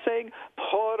Rabbanim are saying?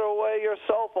 Put away your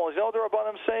cell phones. You know what the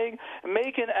Rabbanim are saying?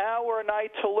 Make an hour a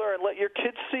night to learn. Let your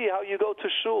kids see how you go to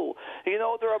shul. You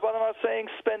know what the Rabbanim are saying?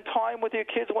 Spend time with your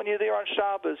kids when you're there on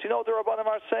Shabbos. You know what the Rabbanim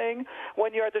are saying?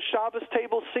 When you're at the Shabbos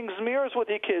table, sing zmirs with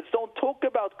your kids. Don't talk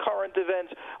about current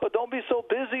events, or don't be so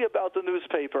busy about the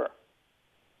newspaper.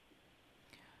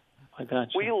 I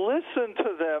got you. We listen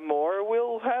to them more,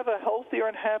 we'll have a healthier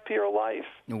and happier life.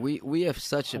 We have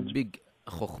such a big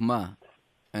chokhmah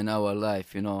in our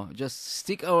life, Just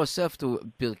stick ourselves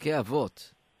to Pirkei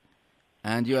Avot,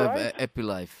 and you have a happy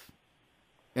life.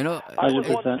 I was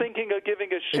once thinking of giving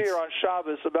a shir on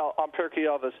Shabbos on Pirkei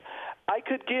Avos. I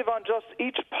could give on just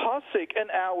each pasuk an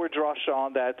hour drasha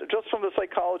on that, just from the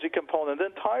psychology component. The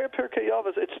entire Pirkei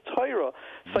Avos, it's Torah.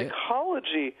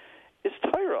 Psychology is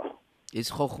Torah. It's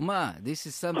chokhmah. This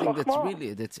is something Chokhmah. that's really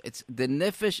it's the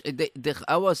nefesh.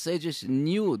 Our sages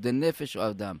knew the nefesh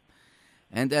of Adam,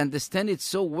 and they understand it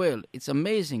so well. It's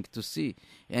amazing to see,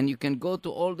 and you can go to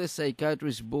all the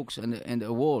psychiatrist books in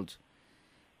the world,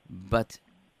 but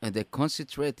the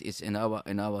concentrate is in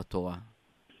our Torah.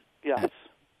 Yes.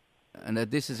 And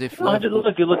this is if you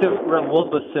look at Rav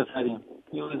Wolb's Sefarim.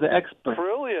 He was the expert.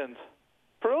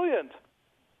 Brilliant.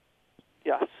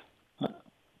 Yes.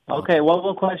 Okay, one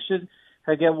more question.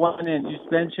 I get one in. You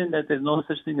mentioned that there's no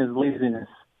such thing as laziness.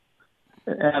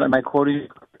 Am I quoting you?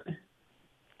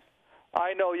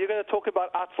 I know. You're going to talk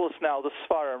about Atzlus now, the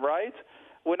Sfarim, right?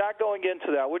 We're not going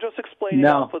into that. We're just explaining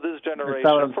now for this generation that's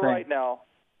not what I'm for saying. right now.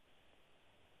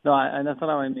 No, that's not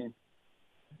what I mean.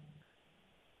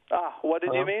 What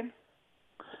did you mean?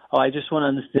 I just want to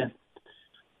understand.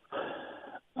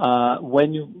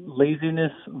 When you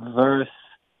laziness versus,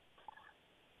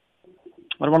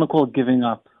 I don't want to call it giving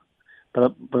up,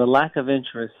 but a lack of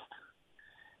interest.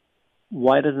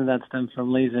 Why doesn't that stem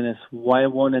from laziness? Why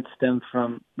won't it stem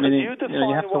from? Meaning, you define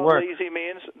you have to what work. lazy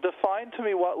means. Define to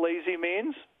me what lazy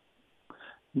means.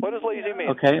 What does lazy mean?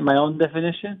 Okay, my own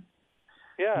definition.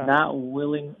 Yeah. Not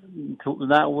willing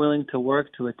to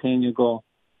work to attain your goal.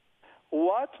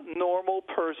 What normal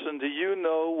person do you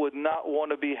know would not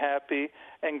want to be happy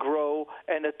and grow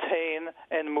and attain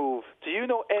and move? Do you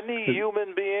know any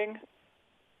human being?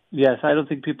 Yes, I don't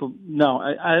think people. No,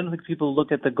 I don't think people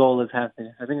look at the goal as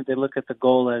happiness. I think they look at the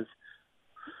goal as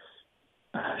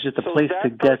just a place to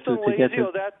get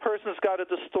to. That person's got a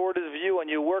distorted view, and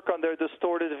you work on their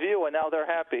distorted view, and now they're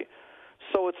happy.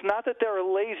 So it's not that they're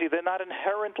lazy. They're not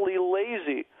inherently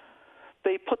lazy.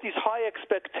 They put these high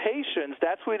expectations.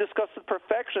 That's what we discussed with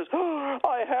perfectionists.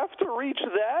 I have to reach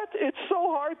that? It's so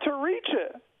hard to reach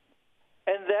it.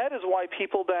 And that is why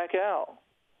people back out.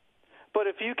 But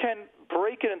if you can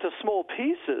break it into small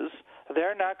pieces,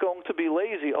 they're not going to be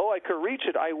lazy. I could reach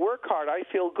it. I work hard. I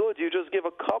feel good. You just give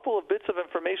a couple of bits of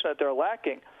information that they're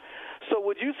lacking. So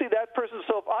would you see that person?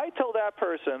 So if I tell that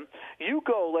person, you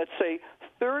go, let's say,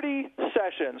 30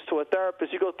 sessions to a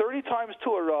therapist, you go 30 times to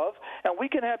a Rav, and we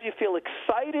can have you feel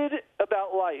excited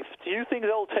about life, do you think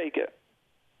they'll take it?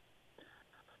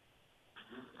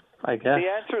 I guess. The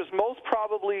answer is most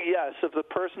probably yes, if the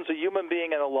person's a human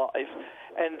being and alive.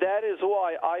 And that is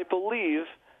why I believe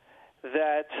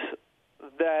that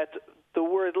the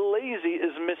word lazy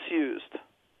is misused.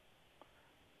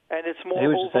 And it's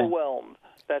more overwhelmed.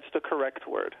 That's the correct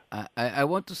word. I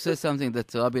want to say something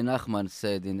that Rabbi Nachman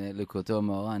said in Likutei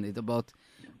Moharan. It's about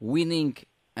winning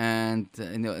and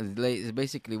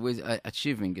basically with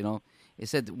achieving. He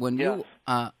said when you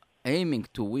are aiming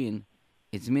to win,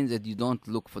 it means that you don't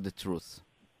look for the truth.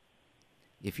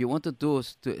 If you want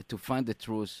to find the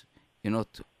truth, you're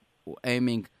not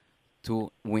aiming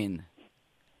to win,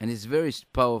 and it's very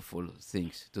powerful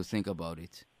things to think about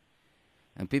it.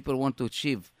 And people want to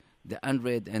achieve the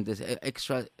 100 and the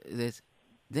extra.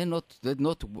 They're not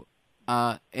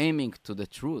aiming to the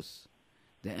truth.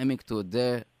 They're aiming to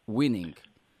their winning,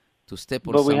 to step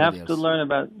on somebody else. But we have to learn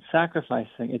about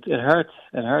sacrificing. It hurts.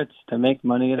 It hurts to make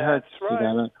money. It hurts. Right. You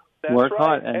gotta work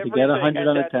hard and to get 100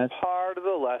 on a test. That's part of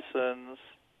the lessons.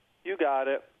 You got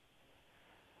it.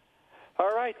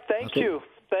 All right. Thank you.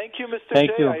 Thank you, Mr.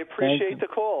 J. I appreciate the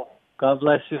call. God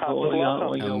bless you for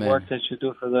all your work that you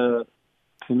do for the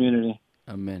community.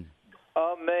 Amen.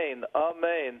 Amen.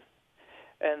 Amen.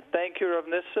 And thank you, Rav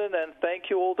Nissen, and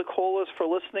thank you all the callers for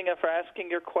listening and for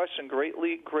asking your question.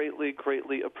 Greatly, greatly,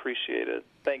 greatly appreciated.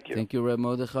 Thank you. Thank you, Reb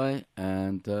Mordechai,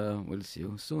 and we'll see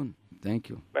you soon. Thank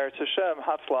you. Meretz Hashem,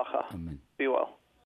 Hatzlacha. Amen. Be well.